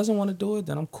if she doesn't want to do it,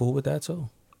 then I'm cool with that too.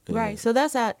 Yeah. Right. So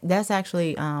that's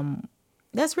actually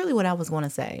that's really what I was going to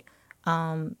say.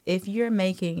 If you're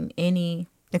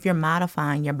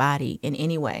modifying your body in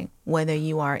any way, whether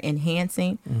you are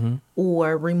enhancing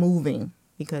or removing,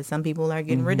 because some people are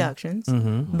getting reductions,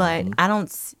 but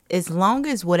as long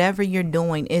as whatever you're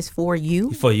doing is for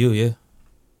you, Yeah.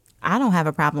 I don't have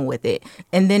a problem with it.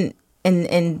 And then,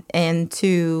 and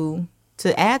to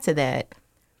add to that,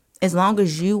 as long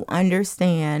as you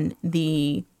understand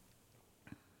any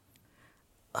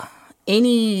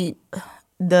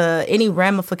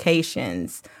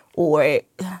ramifications, or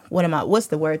what's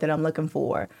the word that I'm looking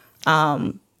for?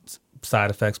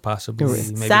 Side effects, possibly.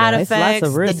 Maybe Side It's lots effects,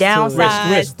 of risks the to it.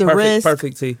 downsides, the risk.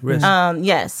 Perfect T. Risk.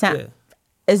 Yes. Yeah.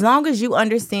 As long as you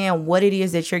understand what it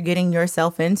is that you're getting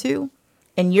yourself into,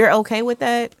 and you're okay with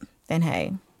that, then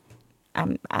hey,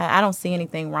 I don't see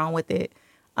anything wrong with it.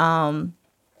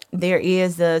 There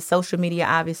is the social media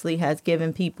obviously has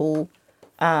given people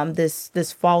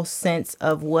this false sense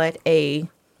of what you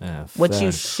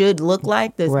should look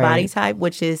like, this Right. body type,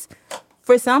 which is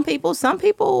for some people,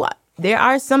 there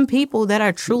are some people that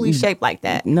are truly shaped like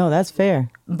that, No, that's fair.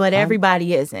 but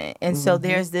everybody isn't. And so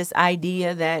there's this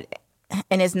idea that,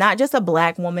 and it's not just a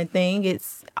black woman thing,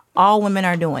 it's all women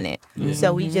are doing it.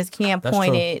 So we just can't That's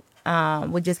point true. it,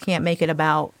 we just can't make it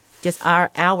about just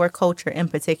our culture in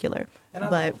particular.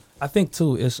 But I think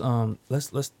too it's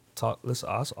let's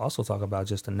also talk about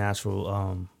just the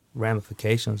natural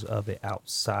ramifications of it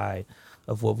outside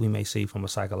of what we may see from a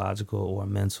psychological or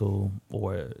mental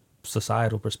or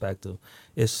societal perspective.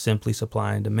 It's simply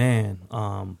supply and demand,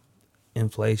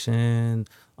 inflation,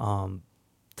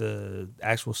 the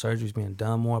actual surgeries being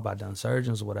done more by done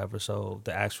surgeons or whatever. So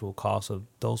the actual cost of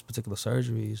those particular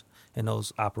surgeries and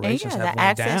those operations the have went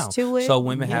access down. to it, So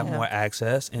women have yeah. more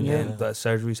access, and Yeah. then the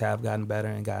surgeries have gotten better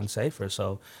and gotten safer.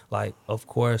 So like, of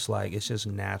course, like it's just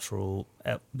natural,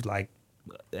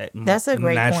 That's a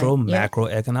great natural point. Yeah.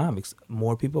 macroeconomics.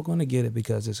 More people are going to get it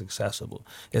because it's accessible.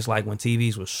 It's like when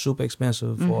TVs were super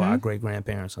expensive for our great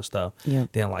grandparents and stuff.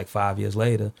 Yep. Then like 5 years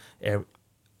later,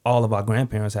 all of our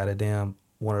grandparents had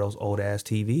one of those old ass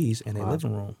TVs in their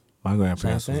living room. My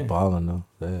grandparents Same was thing. balling though.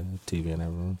 They had a TV in that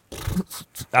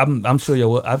room. I'm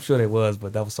sure they was,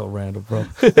 but that was so random, bro.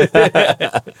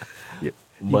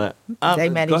 But they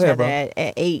met go each ahead, other bro.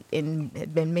 at 8 and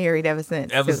had been married ever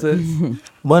since. Ever since.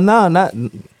 but no, not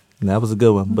that was a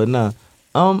good one. But no,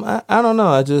 I don't know.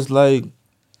 I just like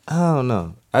I don't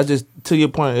know. I just to your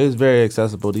point, it's very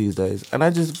accessible these days, and I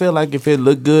just feel like if it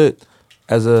look good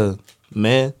as a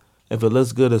man, if it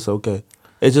looks good, it's okay.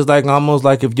 It's just like almost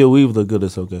like if your weave look good,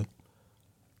 it's okay.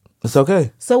 It's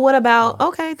okay. So what about,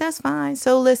 okay, that's fine.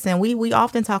 So listen, we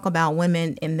often talk about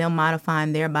women and them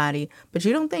modifying their body, but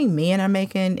you don't think men are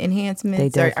making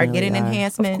enhancements They or are definitely getting are.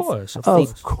 enhancements? Of course.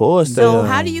 Of course. So they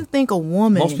how are. do you think a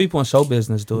woman... Most people in show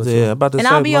business do it. Yeah, too. about to And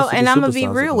say I'm most of the gonna be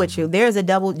superstars real are with you. There's a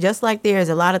double, just like there's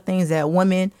a lot of things that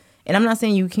women, and I'm not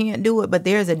saying you can't do it, but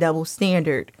there's a double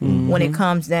standard when it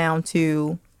comes down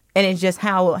to, and it's just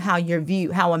how you're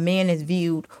viewed, how a man is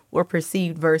viewed or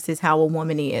perceived versus how a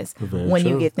woman is Very when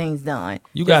you true. get things done.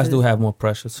 You guys do have more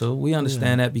pressure too. We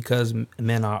understand that because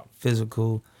men are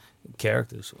physical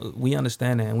characters. We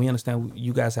understand that, and we understand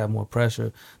you guys have more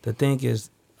pressure. The thing is,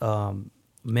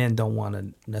 men don't want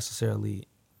to necessarily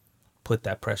put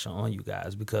that pressure on you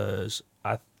guys because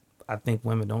I think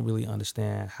women don't really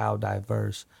understand how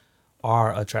diverse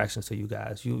our attractions to you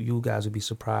guys. You guys would be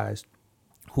surprised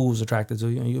who's attracted to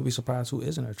you, and you'll be surprised who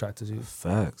isn't attracted to you.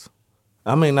 Facts.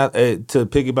 I mean, not to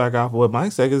piggyback off of what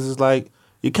Mike said, it's just like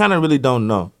you kind of really don't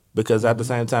know because at the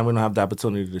same time we don't have the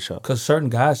opportunity to show. Because certain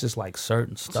guys just like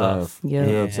certain stuff. Yeah.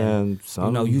 You know what I'm And, saying?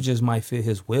 Some, you just might fit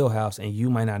his wheelhouse, and you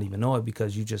might not even know it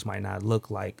because you just might not look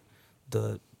like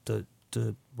the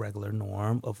regular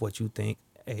norm of what you think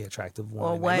a attractive woman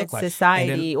Or may what look like.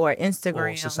 society or Or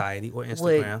Instagram society or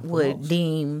Instagram would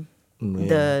deem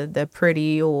Yeah. the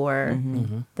pretty or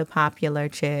the popular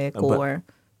chick But- or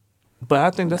But I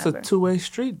think that's a whatever. two-way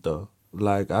street, though.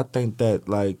 Like, I think that,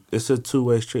 like, it's a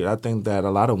two-way street. I think that a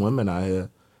lot of women out here,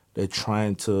 they're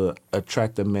trying to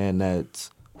attract a man that's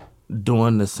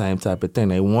doing the same type of thing.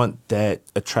 They want that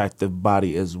attractive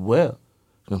body as well.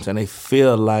 You know what I'm saying? They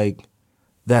feel like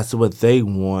that's what they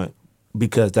want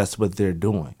because that's what they're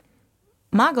doing.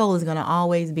 my goal is gonna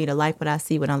always be to like what I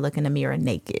see when I look in the mirror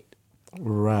naked.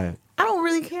 Right. I don't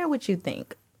really care what you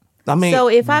think. I mean, So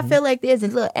if I feel like there's a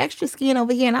little extra skin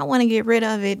over here and I want to get rid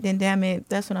of it, then damn it,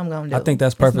 that's what I'm gonna do. I think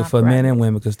that's It's perfect my for men and prerogative.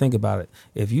 women because think about it.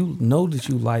 If you know that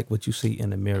you like what you see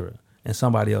in the mirror and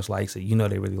somebody else likes it, you know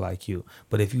they really like you.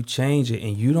 But if you change it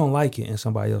and you don't like it and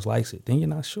somebody else likes it, then you're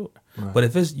not sure. But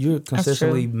if you're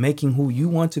consistently making who you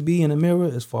want to be in the mirror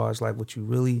as far as like what you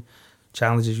really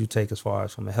challenges you take as far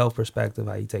as from a health perspective,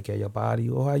 how you take care of your body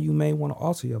or how you may want to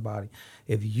alter your body.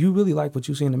 If you really like what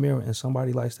you see in the mirror and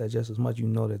somebody likes that just as much, you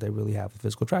know that they really have a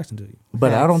physical attraction to you.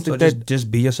 but I don't So think that.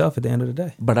 just be yourself at the end of the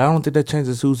day. But I don't think that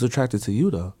changes who's attracted to you,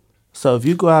 though. So if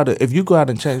you go out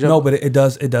and change up, No, but it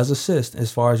does assist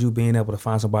as far as you being able to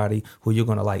find somebody who you're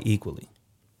gonna like equally.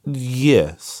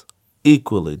 yes,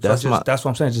 equally. That's That's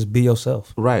what I'm saying. Just be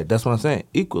yourself. right. That's what I'm saying.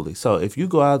 Equally. So if you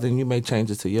go out and you make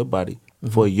changes to your body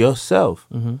Mm-hmm. for yourself,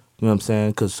 you know what I'm saying?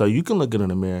 Because so you can look good in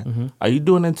the mirror. Mm-hmm. Are you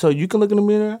doing it so you can look in the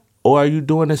mirror, or are you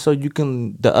doing it so you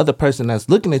can? The other person that's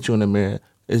looking at you in the mirror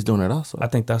is doing it also. I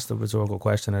think that's the rhetorical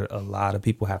question that a lot of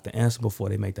people have to answer before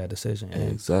they make that decision.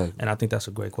 And, Exactly. And I think that's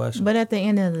a great question. But at the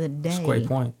end of the day, It's a great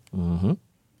point.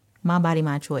 my body,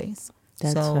 my choice.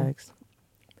 That's so facts.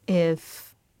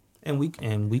 if And we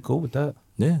cool with that.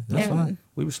 Yeah, that's Yeah. fine.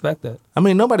 We respect that. I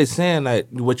mean, nobody's saying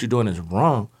that what you're doing is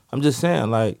wrong. I'm just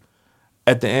saying, like,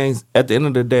 at the end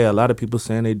of the day, a lot of people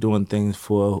saying they're doing things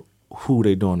for who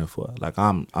they doing it for. Like,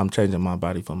 I'm changing my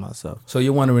body for myself. So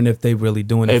you're wondering if they really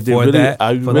doing it If they for really, that?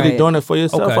 are you for really that? doing it for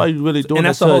yourself? Okay. Or are you really doing and it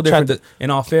that's to a whole attract different. In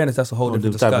all fairness, that's a whole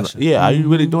different type of- discussion. Yeah, are you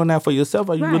really doing that for yourself?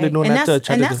 Or are you really doing and that to that's attract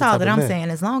and a that's different all type that of I'm man? saying.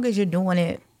 As long as you're doing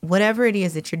it whatever it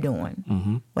is that you're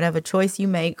doing, whatever choice you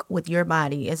make with your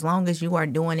body, as long as you are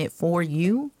doing it for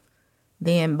you,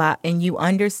 then and you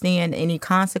understand any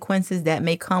consequences that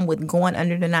may come with going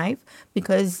under the knife,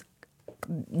 because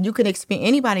you can experience,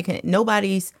 anybody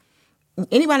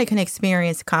can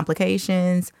experience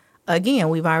complications. Again,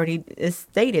 we've already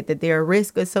stated that there are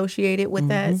risks associated with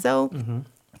that. So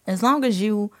as long as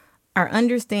you are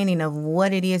understanding of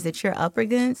what it is that you're up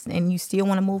against and you still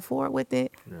want to move forward with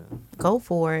it, go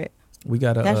for it. We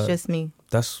gotta. That's just me.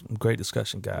 That's great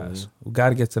discussion, guys. We got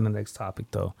to get to the next topic,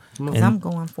 though. Because I'm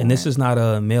going for it. And this is not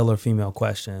a male or female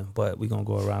question, but we're going to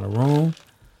go around the room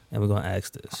and we're going to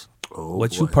ask this.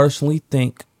 What you personally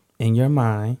think in your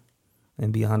mind,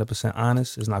 and be 100%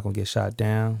 honest, is not going to get shot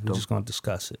down. We're just going to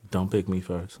discuss it. Don't pick me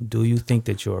first. Do you think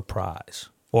that you're a prize?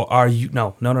 Or are you?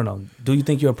 No. Do you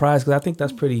think you're a prize? Because I think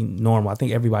that's pretty normal. I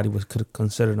think everybody could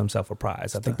consider themselves a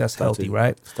prize. I think that's healthy,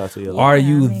 right? Start to your left. Are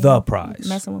you the prize?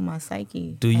 Messing with my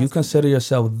psyche. Do you consider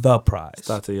yourself the prize?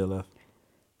 Start to your left.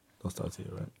 Don't start to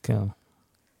your right. Kim.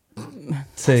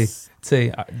 See, do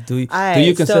you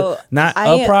Right, consider so not I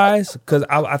a am- prize? Because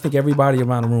I think everybody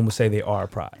around the room would say they are a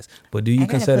prize. But do you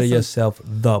gotta consider put some- yourself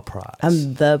the prize?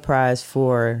 I'm the prize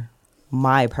for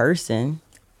my person.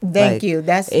 Thank Like, you.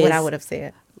 That's what I it's- would have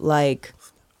said. Like,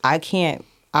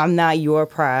 I'm not your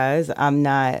prize. I'm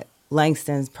not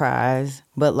Langston's prize.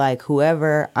 But like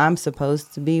whoever I'm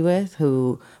supposed to be with,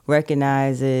 who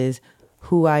recognizes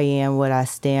who I am, what I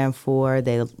stand for,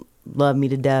 they love me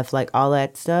to death, like all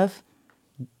that stuff.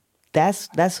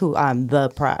 That's who I'm the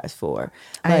prize for.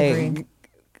 I agree.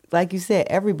 Like you said,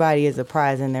 everybody is a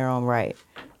prize in their own right.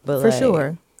 But For like,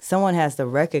 sure. someone has to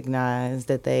recognize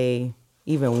that they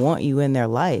even want you in their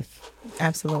life.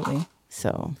 Absolutely.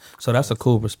 So So that's a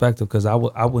cool perspective, because I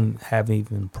wouldn't have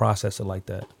even processed it like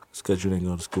that. It's because you didn't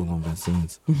go to school on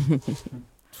Vincennes.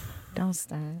 Don't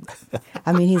start.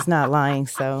 I mean, he's not lying.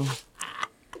 So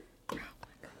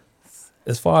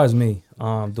As far as me,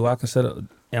 do I consider,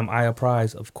 am I a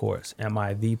prize? Of course. Am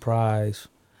I the prize?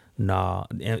 Nah.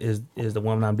 Is the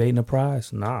woman I'm dating a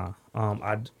prize? Nah.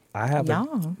 I have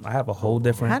a whole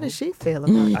different. How does she feel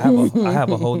about it? I have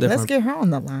a whole different. Let's get her on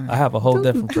the line. I have a whole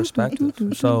different perspective.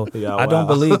 So Yeah, I don't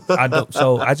wow. believe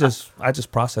so I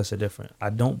just process it different. I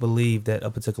don't believe that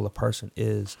a particular person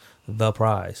is the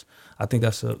prize. I think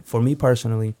for me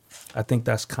personally, I think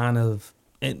that's kind of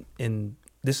in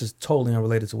this is totally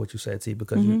unrelated to what you said, T,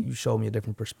 because you showed me a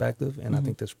different perspective, and I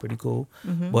think that's pretty cool.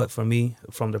 But for me,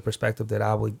 from the perspective that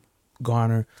I would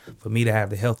garner, for me to have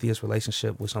the healthiest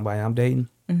relationship with somebody I'm dating,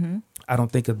 I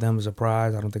don't think of them as a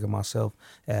prize. I don't think of myself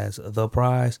as the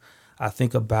prize. I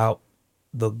think about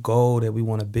the goal that we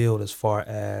want to build as far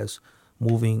as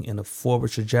moving in a forward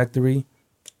trajectory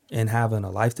and having a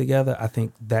life together. I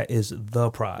think that is the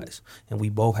prize. And we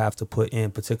both have to put in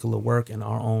particular work in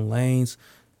our own lanes,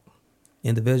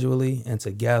 individually and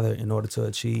together, in order to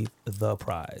achieve the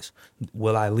prize.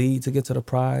 Will I lead to get to the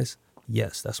prize?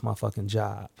 Yes, that's my fucking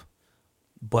job.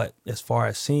 But as far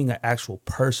as seeing an actual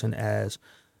person as,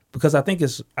 because I think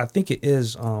it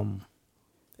is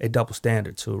a double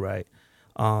standard too, right?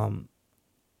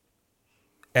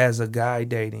 As a guy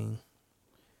dating,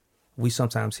 we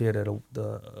sometimes hear that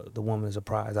the woman is a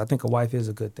prize. I think a wife is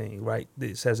a good thing, right?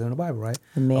 It says it in the Bible, right?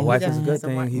 The man A wife is a who good has a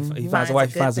thing. wife. He finds a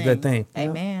wife, he finds a good thing.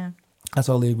 Amen. I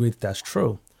totally agree that that's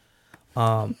true.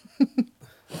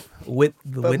 With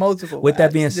multiple with that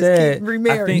wives. being Just said, keep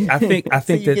remarrying I think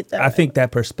till you get that that I right. think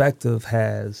that perspective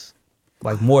has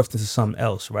like morphed into something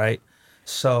else, right?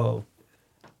 So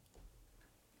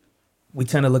we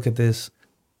tend to look at this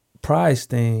prize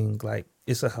thing like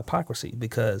it's a hypocrisy,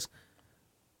 because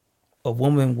a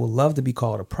woman will love to be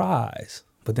called a prize,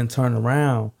 but then turn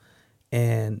around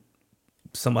and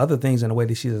some other things in a way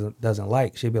that she doesn't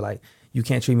like. She'll be like, you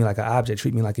can't treat me like an object,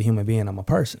 treat me like a human being, I'm a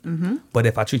person. But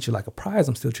if I treat you like a prize,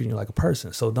 I'm still treating you like a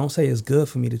person. So don't say it's good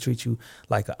for me to treat you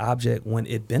like an object when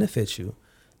it benefits you,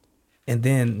 and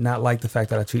then not like the fact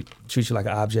that I treat you like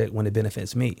an object when it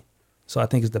benefits me. So I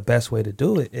think it's the best way to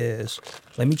do it is,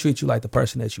 let me treat you like the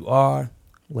person that you are.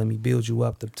 Let me build you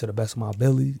up to the best of my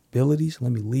abilities.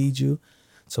 Let me lead you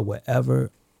to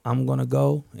wherever I'm going to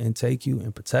go and take you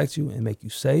and protect you and make you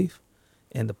safe.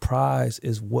 And the prize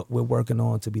is what we're working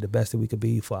on to be the best that we could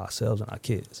be for ourselves and our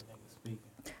kids.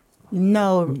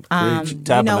 No, you know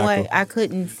Tabernacle. what? I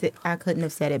couldn't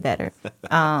have said it better.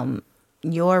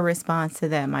 Your response to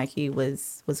that, Mikey,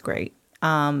 was great.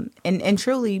 And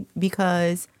truly,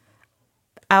 because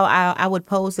I would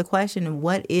pose the question,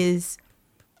 what is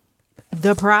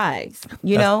the prize?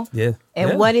 You know? Yeah.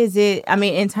 And Yeah. what is it? I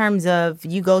mean, in terms of,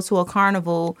 you go to a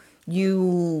carnival,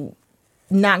 you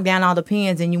knock down all the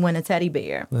pins and you win a teddy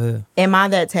bear. Yeah. Am I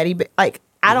that teddy bear? Like,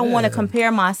 I don't want to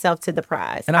compare myself to the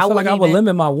prize. And I feel like I would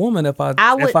limit my woman if I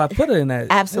put her in that.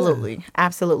 Absolutely.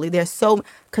 Absolutely. There's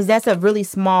because that's a really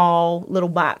small little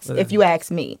box, if you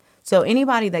ask me. So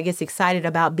anybody that gets excited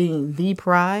about being the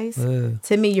prize,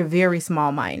 to me, you're very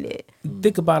small-minded.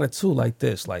 Think about it too, like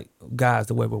this, like guys,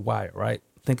 the way we're wired, right?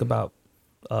 Think about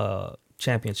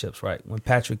championships, right? When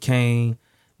Patrick Kane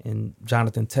and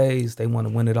Jonathan Tays, they want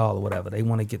to win it all or whatever. They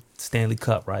want to get Stanley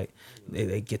Cup, right?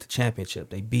 They get the championship.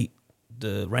 They beat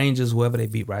the Rangers, whoever they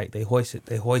beat, right? They hoist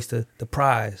the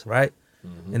prize, right?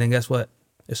 Mm-hmm. And then guess what?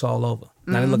 It's all over.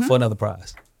 Now they look for another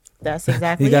prize. That's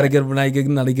exactly. You got to get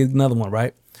another one,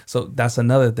 right? So that's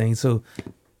another thing too.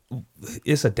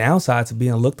 It's a downside to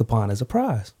being looked upon as a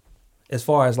prize, as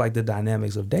far as like the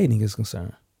dynamics of dating is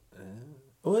concerned.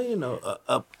 Well, you know,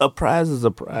 a prize is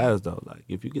a prize, though. Like,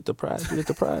 if you get the prize, you get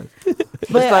the prize.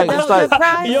 But it's like the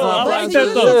prize. Yo, I like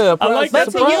that though. Yeah, I like but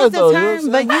that. to use the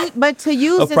term, but to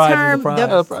use the term,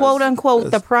 the quote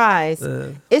unquote, the prize,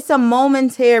 it's a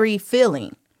momentary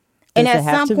feeling, and at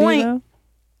some point,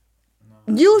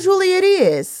 usually it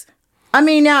is. I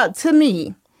mean, now to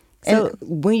me. So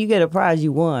when you get a prize,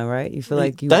 you won, right? You feel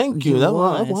like you. Thank you. That's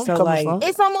won. what I'm So coming like, from.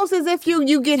 It's almost as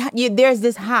if there's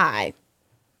this high.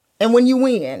 And when you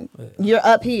win, you're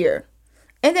up here.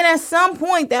 And then at some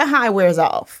point, that high wears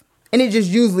off. And it just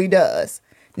usually does.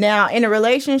 Now, in a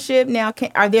relationship,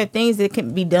 are there things that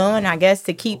can be done, I guess,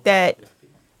 to keep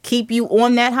you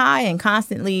on that high and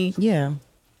constantly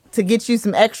to get you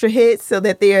some extra hits so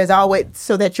that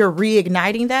you're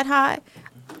reigniting that high?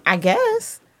 I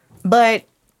guess. But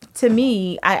to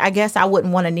me, I guess I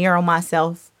wouldn't want to narrow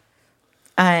myself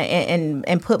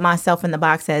and put myself in the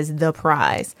box as the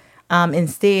prize.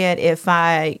 Instead, if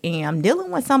I am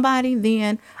dealing with somebody,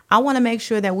 then I want to make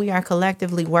sure that we are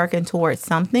collectively working towards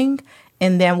something,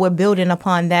 and then we're building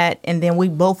upon that, and then we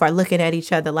both are looking at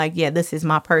each other like, yeah, this is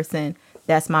my person,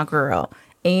 that's my girl,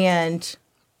 and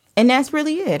that's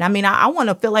really it. I mean, I want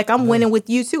to feel like I'm winning with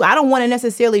you too. I don't want to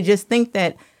necessarily just think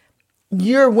that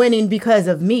you're winning because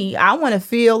of me. I want to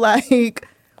feel like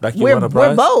we're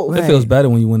both. It feels better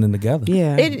when you winning together.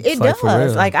 Yeah, it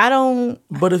does. Like I don't.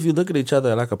 But if you look at each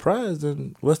other like a prize,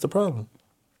 then what's the problem?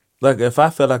 Like if I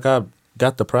feel like I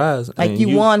got the prize, like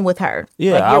you won with her.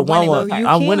 Yeah, like I won with her.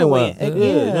 I'm winning with her. Yeah,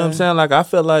 you know what I'm saying? Like I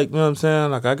feel like, you know what I'm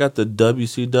saying? Like I got the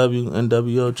WCW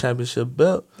NWO championship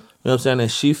belt. You know what I'm saying?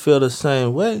 And she feel the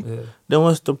same way. Yeah. Then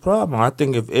what's the problem? I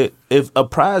think if a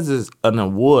prize is an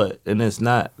award and it's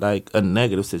not like a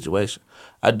negative situation,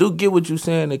 I do get what you're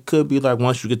saying. It could be like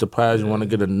once you get the prize, you want to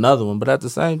get another one. But at the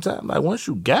same time, like once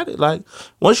you got it, like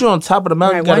once you're on top of the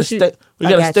mountain, you gotta stay. You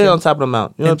gotta stay on top of the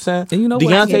mountain. You know what I'm saying? And you know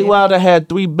Deontay Wilder had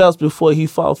 3 belts before he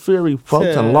fought Fury,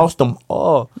 folks, and lost them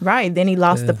all. Right. Then he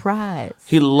lost the prize.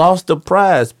 He lost the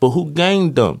prize, but who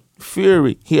gained them?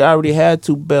 Fury. He already had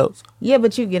 2 belts. Yeah,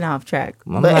 but you getting off track.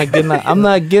 I'm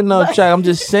not getting off track. I'm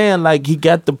just saying, like he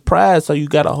got the prize, so you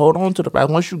gotta hold on to the prize.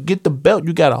 Once you get the belt,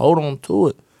 you gotta hold on to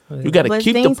it. You got to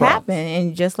keep the prize. But things happen,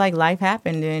 and just like life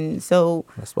happened, and so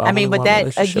I mean, but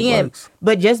that again, works.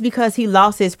 But just because he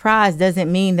lost his prize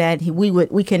doesn't mean that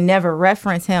we can never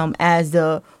reference him as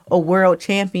a world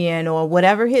champion or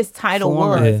whatever his title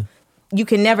was. Yeah. You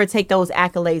can never take those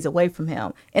accolades away from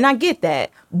him, and I get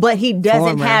that. But he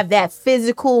doesn't have that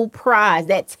physical prize,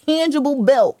 that tangible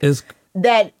belt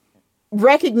that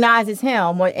recognizes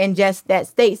him, and just that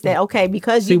states that okay,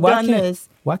 because you've done this.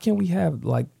 Why can't we have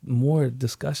like more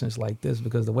discussions like this?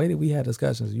 Because the way that we had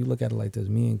discussions, you look at it like this.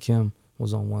 Me and Kim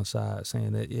was on one side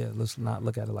saying that, yeah, let's not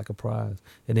look at it like a prize.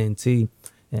 And then T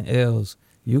and Els,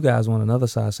 you guys on another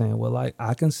side saying, well, like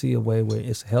I can see a way where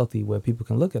it's healthy, where people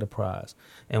can look at a prize.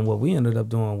 And what we ended up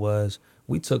doing was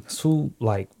we took two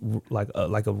like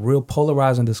a real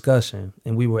polarizing discussion,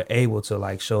 and we were able to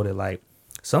like show that like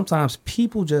sometimes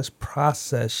people just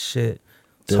process shit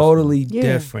totally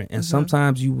different. And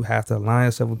sometimes you have to align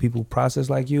yourself with people who process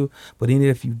like you. But even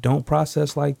if you don't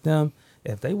process like them,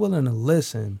 if they willing to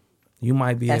listen, you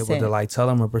might be able to like tell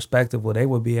them a perspective where they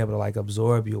would be able to like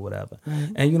absorb you or whatever.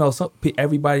 Mm-hmm. And you know,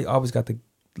 everybody always got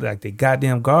the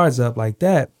goddamn guards up like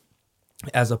that,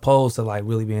 as opposed to like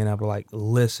really being able to like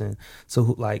listen to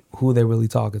who they're really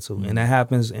talking to. Mm-hmm. And that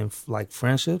happens in like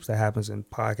friendships, that happens in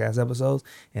podcast episodes,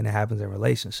 and it happens in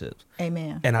relationships.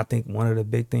 Amen. And I think one of the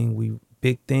big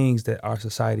things that our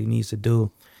society needs to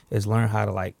do is learn how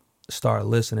to like start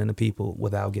listening to people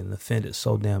without getting offended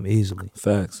so damn easily.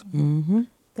 Facts. Mm-hmm.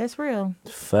 That's real.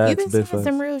 Facts. You've been saying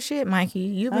some real shit, Mikey.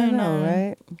 You've been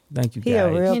right. Thank you, guys. He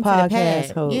a real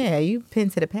podcast host. Yeah, you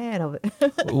pinned to the pad of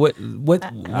it. What?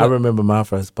 I remember my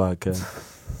first podcast.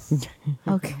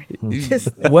 Okay.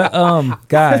 What?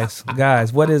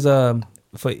 Guys, what is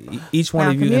each one Now,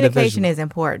 of you communication individually. is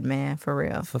important, man, for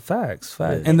real. For facts,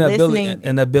 Yeah. and Listening-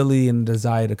 the ability and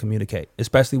desire to communicate,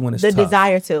 especially when it's The tough.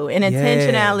 desire to, and Yeah.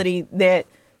 intentionality that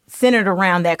centered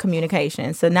around that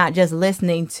communication. So not just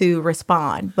listening to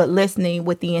respond, but listening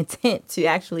with the intent to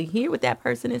actually hear what that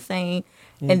person is saying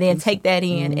and then take that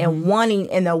in and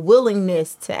wanting and the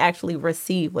willingness to actually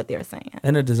receive what they're saying.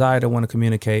 and a desire to want to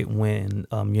communicate when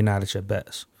you're not at your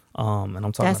best. And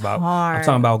I'm talking That's about hard. I'm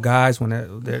talking about guys when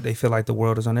they feel like the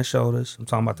world is on their shoulders. I'm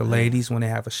talking about the ladies when they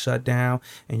have a shutdown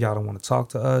and y'all don't want to talk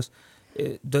to us.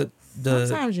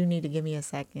 Sometimes you need to give me a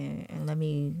second and let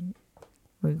me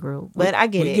regroup. But I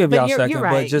get we it. give But y'all a you're, second, you're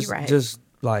right. but just you're right. just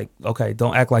like okay,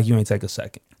 don't act like you ain't take a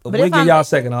second. But We'll if give I'm- y'all a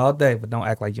second all day, but don't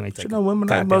act like you ain't You take know, a women are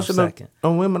goddamn emotional. second.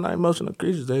 Women are emotional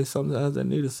creatures. They sometimes they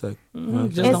need a second. You know,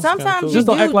 just and don't- sometimes you Just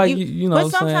don't do, act like you know But what I'm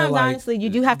saying, sometimes, like, honestly, you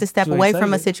do have to step you ain't away from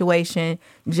take a it. situation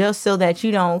just so that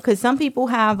you don't. Because some people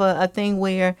have a thing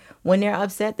where when they're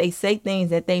upset, they say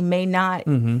things that they may not.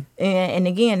 And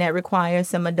again, that requires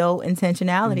some adult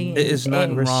intentionality. It's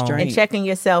nothing and, wrong. and checking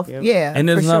yourself. Yeah, And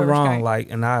there's for nothing sure, wrong, restraint.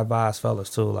 like, and I advise fellas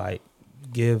too, like,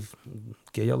 give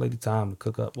your lady time to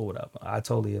cook up or whatever. I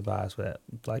totally advise for that.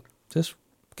 Like, just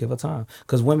give her time,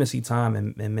 because women see time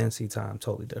and men see time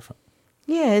totally different.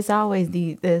 Yeah, it's always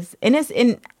this, and it's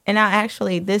and I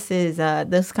actually this is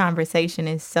this conversation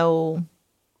is so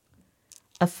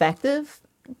effective.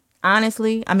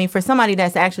 Honestly, I mean, for somebody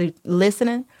that's actually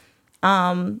listening,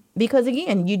 because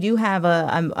again, you do have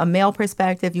a male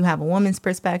perspective, you have a woman's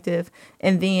perspective,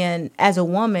 and then as a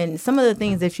woman, some of the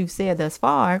things that you've said thus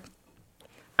far,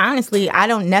 honestly, I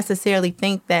don't necessarily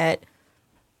think that.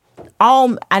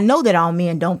 I know that all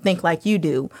men don't think like you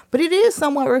do, but it is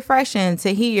somewhat refreshing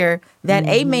to hear that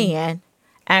a man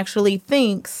actually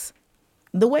thinks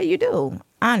the way you do,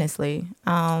 honestly.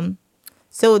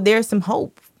 So there's some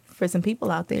hope for some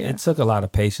people out there. It took a lot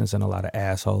of patience and a lot of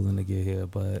assholing to get here,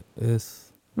 but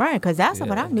it's Right, because that's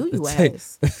what I knew you It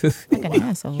as. Like an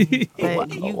asshole.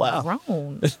 But you've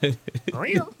grown.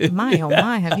 My, oh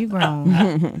my, have you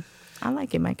grown. I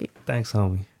like it, Mikey. thanks,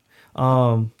 homie.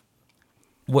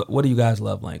 What do you guys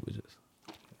love languages?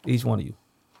 Each one of you,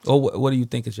 or what do you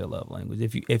think is your love language?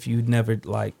 If you never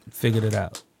like figured it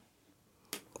out.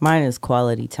 Mine is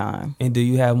quality time. And do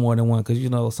you have more than one? Because you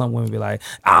know some women be like,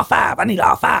 all five. I need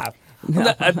all five.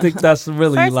 I think that's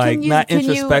really First, like can you- not can you-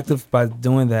 introspective by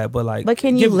doing that, but like. But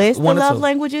can you give list the one or love two.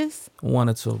 languages? One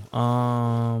or two.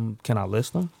 Can I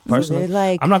list them personally? They're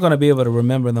like I'm not gonna be able to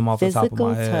remember them off the top of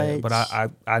my physical head, but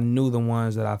touch. I knew the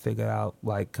ones that I figured out,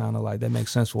 like kind of like that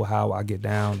makes sense with how I get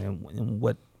down and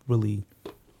what really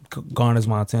garners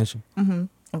my attention.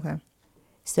 Okay.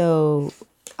 So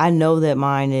I know that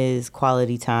mine is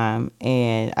quality time,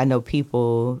 and I know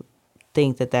people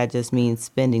think that that just means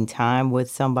spending time with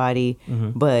somebody,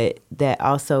 but that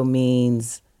also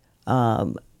means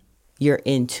you're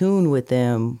in tune with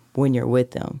them when you're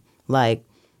with them. Like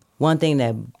one thing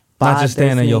that bothers Not just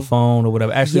staying on me, your phone or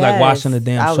whatever. Actually, like Yes, watching the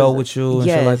damn I show was- with you and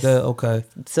shit like yes. that. Okay.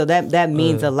 So that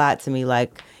means a lot to me.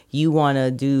 Like you want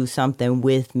to do something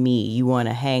with me. You want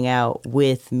to hang out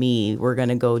with me. We're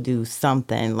gonna go do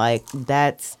something. Like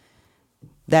that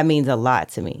means a lot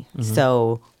to me.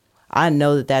 So I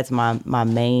know that that's my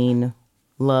main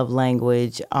love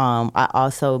language. I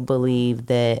also believe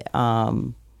that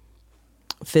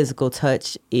physical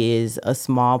touch is a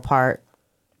small part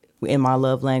in my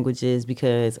love languages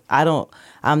because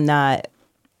I'm not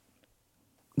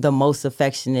the most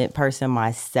affectionate person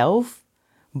myself,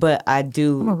 but I I'm a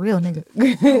do. real nigga.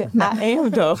 I am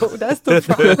though. That's the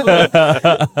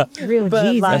problem. Real But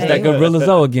Jesus. like- That's that Gorilla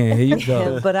Zoe again. Here you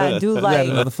go. But I do We got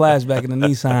another like flashback in the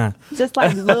Nissan. just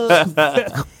like little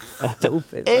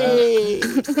stupid.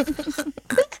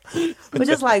 But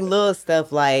just like little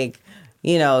stuff like,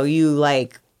 you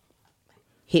like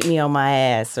hit me on my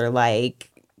ass or like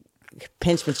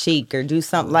pinch my cheek or do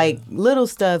something like little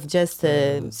stuff just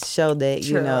to show that,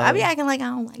 True. I be acting like I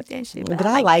don't like that shit. but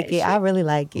I like that it. I really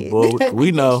like it. Well,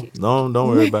 we know. Don't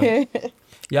worry about it.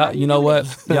 Y'all, you know what?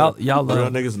 Y'all Real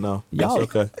love niggas know. y'all.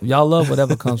 It's okay. Y'all love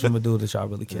whatever comes from a dude that y'all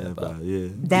really care Yeah, about. but yeah.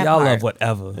 That Y'all part. love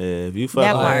whatever. Yeah, if you That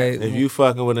fucking, part. if you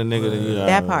fucking with a nigga, then you know,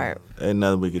 That part. ain't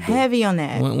nothing we could do. Heavy on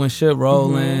that. When shit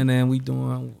rolling and we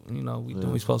doing, we doing what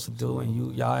we supposed to do,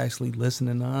 and y'all actually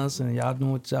listening to us and y'all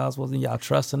doing what y'all supposed to, y'all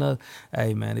trusting us.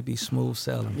 Hey man, it be smooth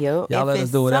selling. Yup. Y'all If let us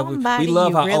it's do whatever. We somebody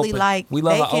love you how really open. like, we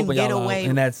love they how can open get y'all away are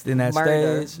in that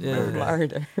Murder. stage. Yeah.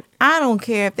 Murder. I don't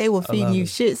care if they were feeding love you it.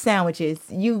 shit sandwiches.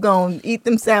 You gonna eat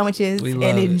them sandwiches We and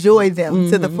love it. enjoy them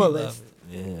to the fullest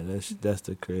Yeah, that's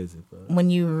the crazy part. when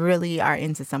you really are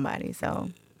into somebody. So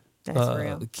That's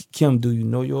real. Kim, do you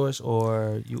know yours,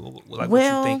 or you like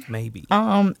Well, what you think maybe?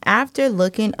 After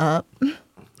looking up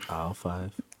All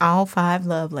 5. all 5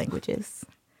 love languages,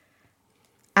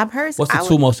 I've heard. What's the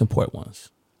 2 most important ones?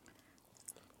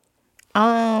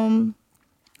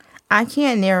 I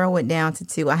can't narrow it down to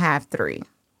 2. I have 3.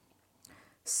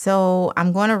 So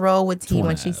I'm going to roll with T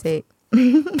when she said.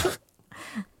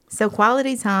 So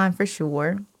quality time for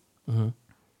sure.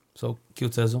 So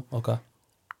cutism, okay.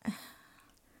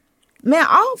 Man,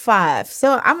 all 5.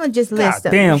 So I'm going to just list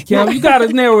them. Damn, Kim, you got to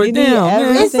narrow it down,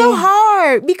 man. It's so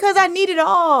hard because I need it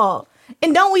all.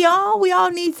 And don't we all? We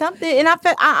all need something. And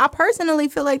I personally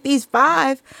feel like these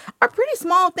 5 are pretty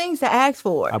small things to ask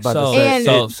for.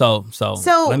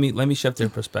 So let me shift their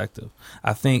perspective.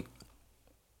 I think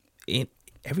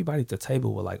everybody at the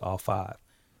table with like all 5.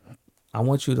 I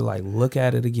want you to like look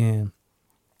at it again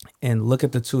and look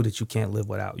at the 2 that you can't live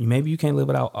without. Maybe you can't live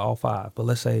without all 5, but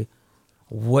let's say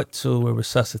what 2 will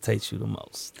resuscitate you the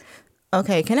most.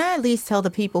 Okay, can I at least tell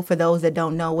the people, for those that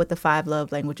don't know, what the 5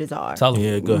 love languages are? Tell them.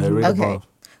 Yeah, go ahead. Read them Okay, off.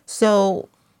 so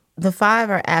the 5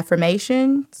 are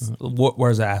affirmations,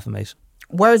 Where's the affirmation?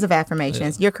 words of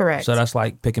affirmations. You're correct. So that's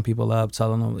like picking people up,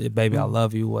 telling them, "Baby, I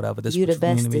love you," whatever. This You the is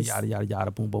me, bestest. yada yada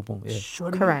yada, boom boom boom. Yeah,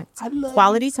 correct.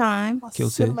 Quality time,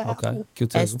 cutism. Okay,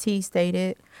 cutism. ST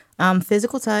stated.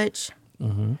 Physical touch,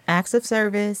 acts of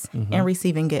service, and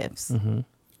receiving gifts.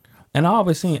 And I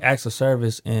always seen acts of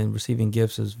service and receiving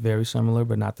gifts is very similar,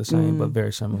 but not the same, but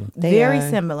very similar. They Very are-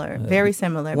 similar, very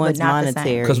similar, One's but not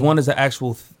monetary. the Because one is an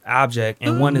actual object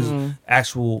and one is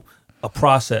actual a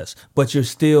process, but you're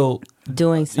still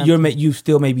doing something. you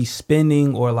still may be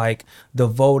spending or like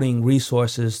devoting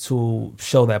resources to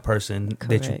show that person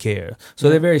that you Correct. care. So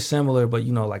they're very similar, but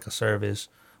like a service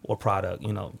or product,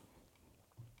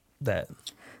 that.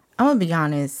 I'm gonna be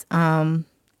honest.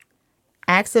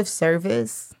 Acts of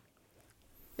service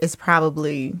is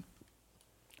probably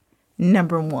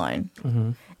number 1,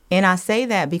 and I say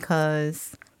that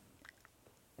because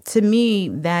to me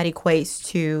that equates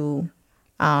to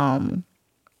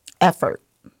effort.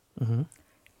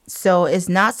 So it's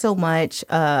not so much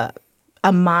a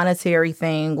monetary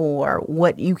thing or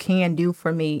what you can do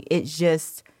for me. It's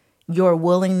just your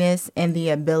willingness and the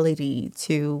ability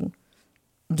to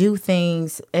do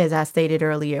things, as I stated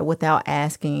earlier, without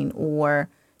asking, or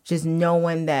just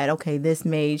knowing that,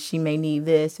 okay, she may need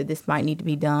this, or this might need to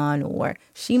be done, or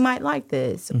she might like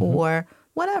this, or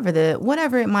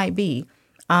whatever it might be.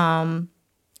 And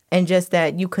just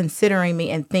that you considering me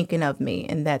and thinking of me,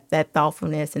 and that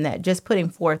thoughtfulness, and that just putting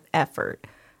forth effort.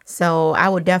 So I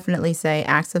would definitely say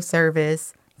acts of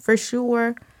service for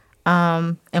sure,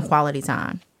 and quality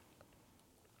time.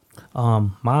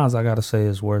 Mine's, I gotta say,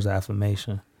 is words of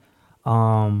affirmation.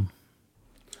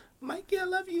 Mikey, I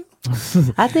love you.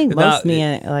 I think most Nah,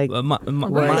 men like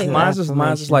Really? Mine's just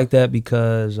affirmation. like that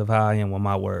because of how I am with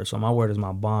my word. So my word is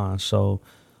my bond. So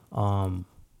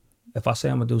if I say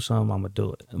I'm gonna do something, I'm gonna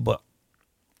do it. But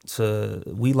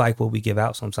we like what we give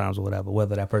out sometimes or whatever,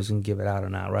 whether that person can give it out or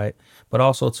not, right? But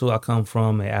also too, I come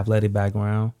from an athletic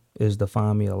background. It's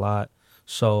defined me a lot.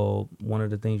 So one of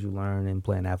the things you learn in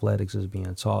playing athletics is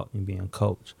being taught and being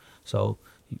coached. So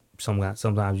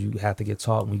sometimes you have to get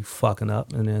taught when you fucking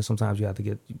up, and then sometimes you have to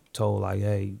get told like,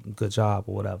 "Hey, good job"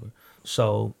 or whatever.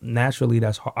 So naturally,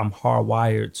 I'm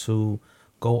hardwired to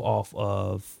go off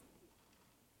of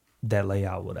that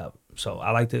layout, whatever. So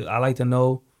I like to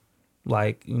know,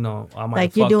 like, I might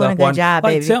Like have you're fucked doing up a good one- job,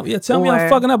 like, baby. Tell me I'm Or-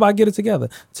 fucking up. I get it together.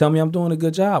 Tell me I'm doing a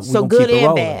good job. So We gonna good keep it and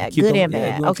rolling. bad. Keep Good the- and yeah,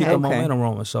 bad. we gonna keep Okay. the momentum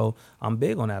rolling. So I'm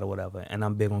big on that or whatever, and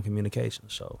I'm big on communication.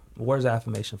 So words of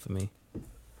affirmation for me.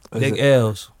 Big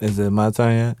L's. Is it my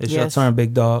turn yet? It's Yes. your turn,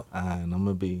 big dog. All right, I'm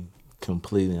gonna be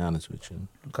completely honest with you.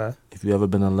 Okay. If you ever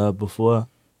been in love before,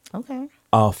 Okay.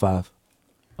 all 5.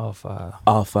 All 5.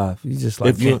 All 5. You just like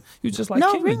If you- you just like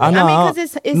No, Kimmy. really. I I, know, mean,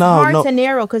 because it's no, hard no. to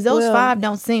narrow, because those Well- 5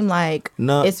 don't seem like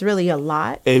No. it's really a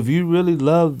lot. If you really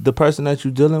love the person that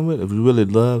you're dealing with, if you really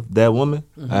love that woman,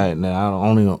 all right, now I don't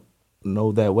only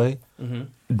know that way,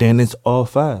 then it's all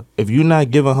 5. If you're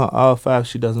not giving her all 5,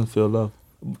 she doesn't feel love.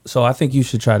 So I think you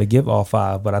should try to give all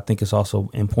 5, but I think it's also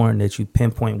important that you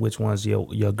pinpoint which ones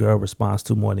your girl responds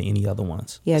to more than any other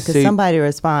ones. Yeah, because See- somebody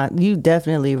you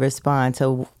definitely respond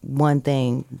to one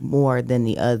thing more than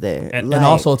the other. And Like,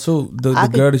 also too, the I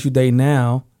could- girl that you date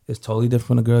now is totally different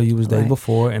from the girl you was dating Right.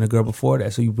 before and the girl before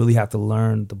that. So you really have to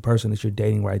learn the person that you're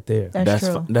dating right there. That's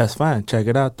true. That's fine. Check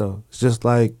it out though. It's just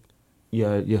like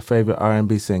your favorite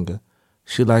R&B singer.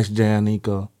 She likes Jay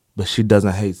Anika, but she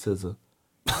doesn't hate SZA.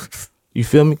 You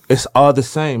feel me? It's all the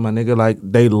same, my nigga. Like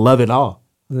they love it all.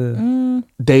 Yeah.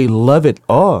 They love it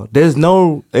all. There's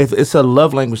no if it's a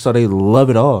love language, so they love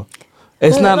it all.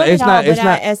 It's not.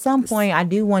 At some point, I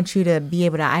do want you to be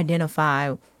able to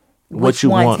identify which you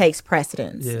one want. takes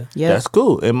precedence. Yeah. Yep. That's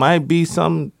cool. It might be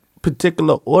some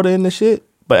particular order in the shit,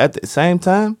 but at the same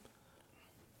time,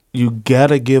 you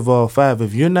gotta give all 5.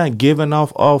 If you're not giving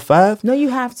off all 5, No, you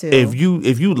have to. if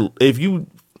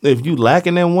you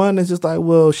lacking in one, it's just like,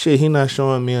 well, shit, he not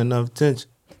showing me enough attention.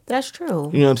 That's true.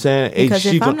 You know what I'm saying? Because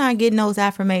She if I'm gon- not getting those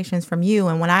affirmations from you,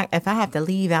 and if I have to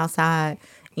leave outside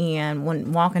and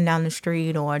when walking down the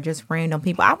street or just random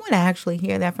people, I want to actually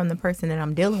hear that from the person that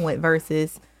I'm dealing with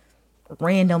versus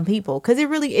random people. Because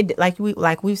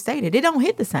like we've stated, it don't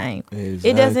hit the same.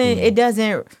 Exactly. It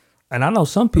doesn't. And I know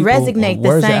some people, Resonate the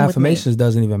words same and with me. affirmations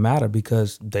doesn't even matter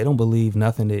because they don't believe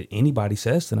nothing that anybody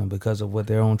says to them because of what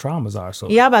their own traumas are. So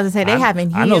Yeah, I'm about to say they haven't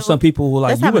healed. I know some people who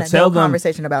like Let's you have would an tell adult them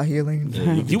conversation about healing.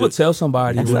 you would tell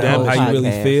somebody That's like, a whole how you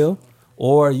really podcast. feel,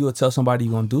 or you would tell somebody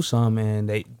you're gonna do something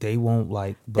and they won't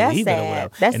like That's believe it or sad.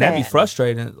 whatever. That's and that'd be sad.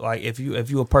 frustrating. Like if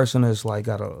you a person that's like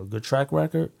got a good track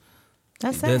record,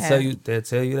 That's they'll sad. tell you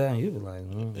that and you be like,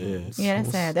 Yeah,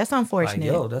 that's sad. That's like, unfortunate.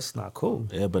 yo, that's not cool.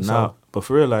 Yeah, but So- now, but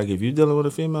for real, like if you're dealing with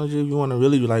a female, G, if you want to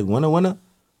really like winner,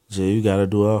 G, you gotta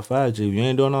do all 5. G, if you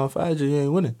ain't doing all 5, G, you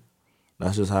ain't winning.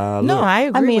 That's just how I look. No, I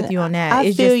agree with you on that. I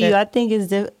It's feel just you. that- I think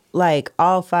it's like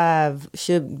all 5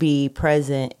 should be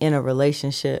present in a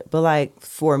relationship. But like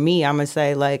for me, I'm gonna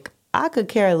say like I could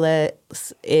care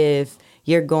less if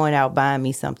you're going out buying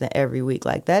me something every week.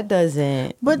 Like that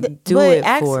doesn't do it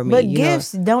for me. But you know?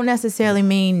 gifts don't necessarily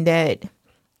mean that.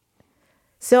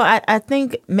 So I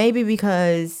think maybe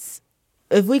because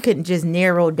if we could just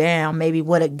narrow down maybe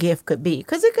what a gift could be,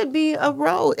 because it could be a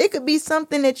rose, it could be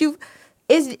something that you.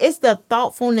 It's the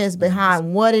thoughtfulness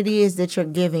behind what it is that you're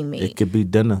giving me, It could be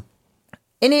dinner.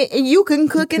 and you can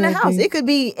cook in the could house. be. It could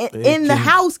be in the can-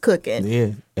 house cooking.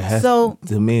 Yeah, it has. So-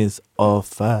 To me, it's all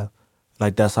 5.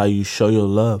 Like that's how you show your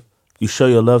love. You show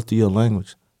your love through your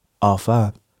language. All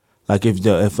 5. Like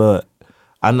if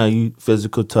I know you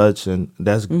physical touch and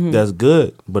that's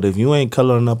good. But if you ain't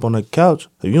coloring up on the couch,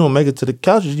 if you don't make it to the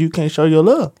couches, you can't show your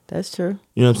love. That's true.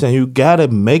 You know what I'm saying? You gotta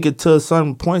make it to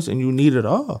certain points, and you need it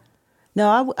all.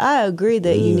 No, I agree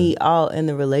that you need all in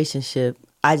the relationship.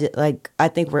 I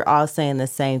think we're all saying the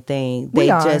same thing. We They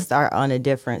are. just are on a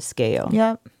different scale.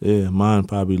 Yep. Yeah, mine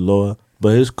probably lower,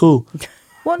 but it's cool.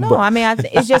 Well, no, I mean,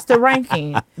 it's just the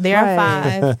ranking. There are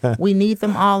Right. 5. We need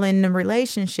them all in the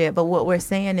relationship. But what we're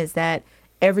saying is that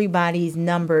everybody's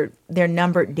numbered. They're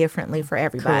numbered differently for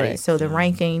everybody. Correct. So the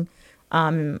ranking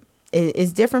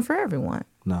is different for everyone.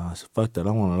 Nah, fuck that.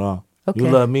 I want it all. Okay. You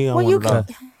love me, I Well, want you it all.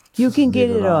 You can get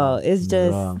Need it all. It's Need it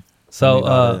just all. So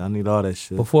I need all that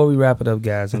shit. before we wrap it up,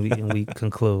 guys, and we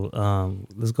conclude,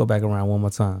 let's go back around one more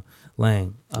time.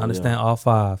 Lane, I understand all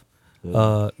 5.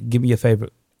 Give me your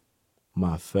favorite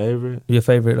My favorite,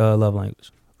 love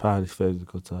language. probably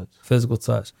physical touch. Physical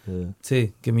touch. Yeah.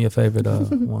 T, give me your favorite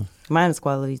one. mine is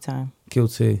quality time.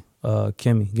 QT.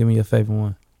 Kimmy, give me your favorite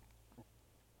one.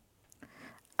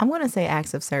 I'm going to say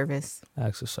acts of service.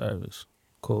 Acts of service.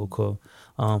 Cool.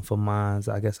 For mines,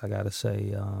 I guess I gotta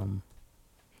say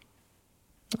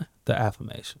the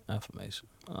affirmation.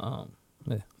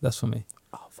 Yeah, that's for me.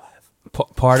 All 5.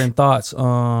 Parting thoughts.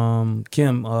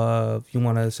 Kim, if you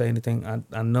want to say anything,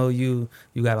 I know you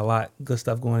got a lot good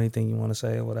stuff going. Anything you want to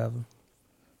say or whatever?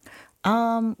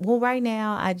 Well, right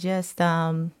now, I just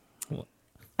want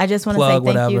to say Plug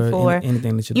thank you whatever, for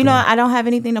anything that you're You know, doing. I don't have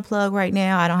anything to plug right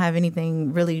now. I don't have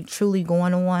anything really truly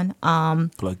going on.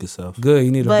 Plug yourself. Good.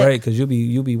 You need a But- break because you'll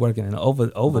be working in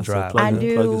overdrive. Plug I it,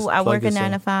 do. plug I work a yourself.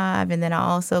 9 to 5, and then I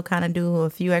also kind of do a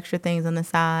few extra things on the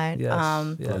side. Yes.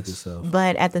 Plug yes. yourself.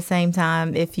 But at the same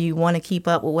time, if you want to keep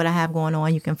up with what I have going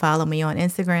on, you can follow me on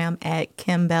Instagram at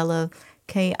Kimbella,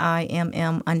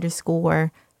 KIMM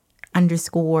 __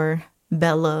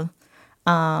 Bella.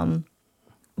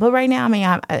 But right now, I mean,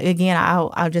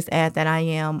 I'll just add that I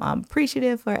am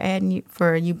appreciative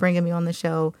for you bringing me on the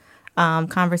show.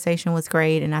 Conversation was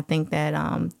great, and I think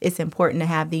that it's important to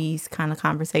have these kind of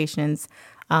conversations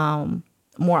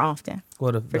more often.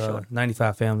 Well, For sure.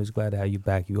 95 family's glad to have you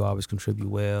back. You always contribute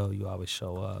well. You always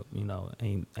show up. You know,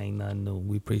 ain't nothing new.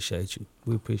 We appreciate you.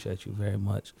 We appreciate you very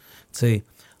much. T,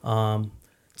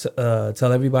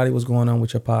 tell everybody what's going on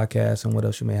with your podcast and what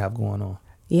else you may have going on.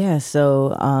 Yeah, so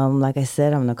like I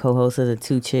said, I'm the co-host of the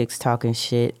Two Chicks Talking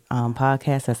Shit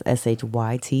podcast. That's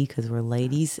SHYT because we're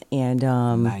ladies. And,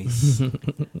 Nice.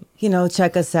 you know,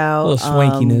 check us out. Little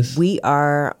swankiness. We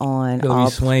are on You'll all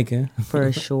be swanking.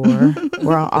 for sure.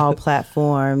 We're on all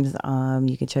platforms.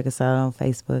 You can check us out on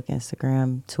Facebook,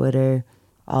 Instagram, Twitter,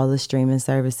 all the streaming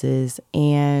services.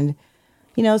 And,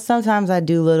 you know, sometimes I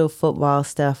do little football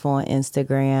stuff on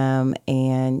Instagram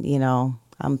and, you know,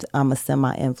 I'm a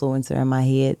semi-influencer in my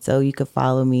head, so you can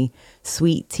follow me,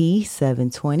 Sweet Tea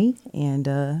 720. And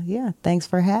yeah, thanks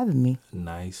for having me.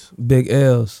 Nice. Big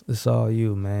L's, it's all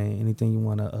you, man. Anything you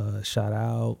want to shout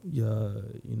out, your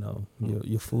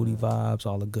foodie vibes,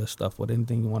 all the good stuff. What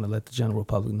anything you want to let the general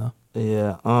public know?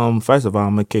 Yeah. First of all,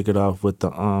 I'm gonna kick it off with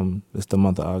it's the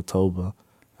month of October.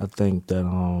 I think that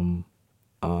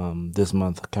this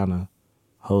month kind of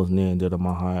holds near and dear to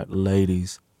my heart.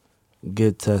 Ladies,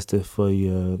 get tested for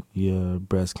your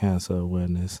breast cancer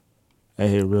awareness. It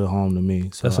hit real home to me.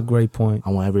 So That's a great point.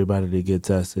 I want everybody to get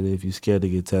tested. If you're scared to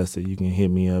get tested, you can hit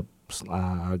me up.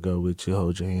 I'll go with you,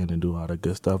 hold your hand, and do all the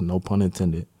good stuff. No pun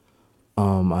intended.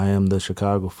 I am the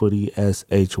Chicago Foodie,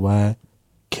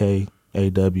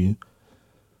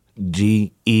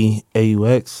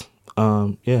 SHYKAWGEAUX.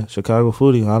 Yeah, Chicago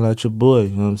Foodie. Holla at your boy. You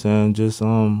know what I'm saying? Just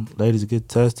ladies, get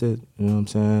tested. You know what I'm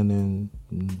saying? And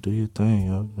do your thing.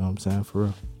 You know what I'm saying? For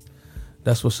real.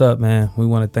 That's what's up, man. We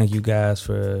want to thank you guys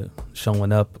for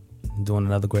showing up and doing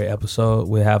another great episode.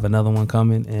 We'll have another one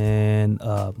coming, and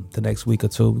the next week or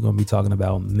two, we're going to be talking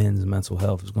about men's mental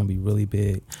health. It's going to be really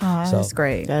big. Oh, So, that's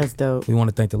great. That's dope. we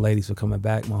want to thank the ladies for coming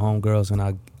back, my homegirls, and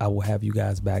I will have you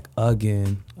guys back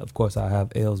again. Of course, I'll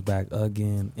have Els back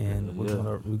again, and we're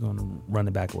gonna run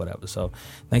it back or whatever. So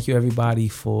thank you, everybody,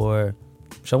 for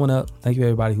showing up. Thank you,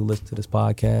 everybody who listened to this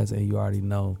podcast, and you already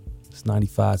know it's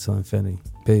 95 till infinity.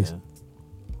 Peace. Yeah.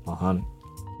 100.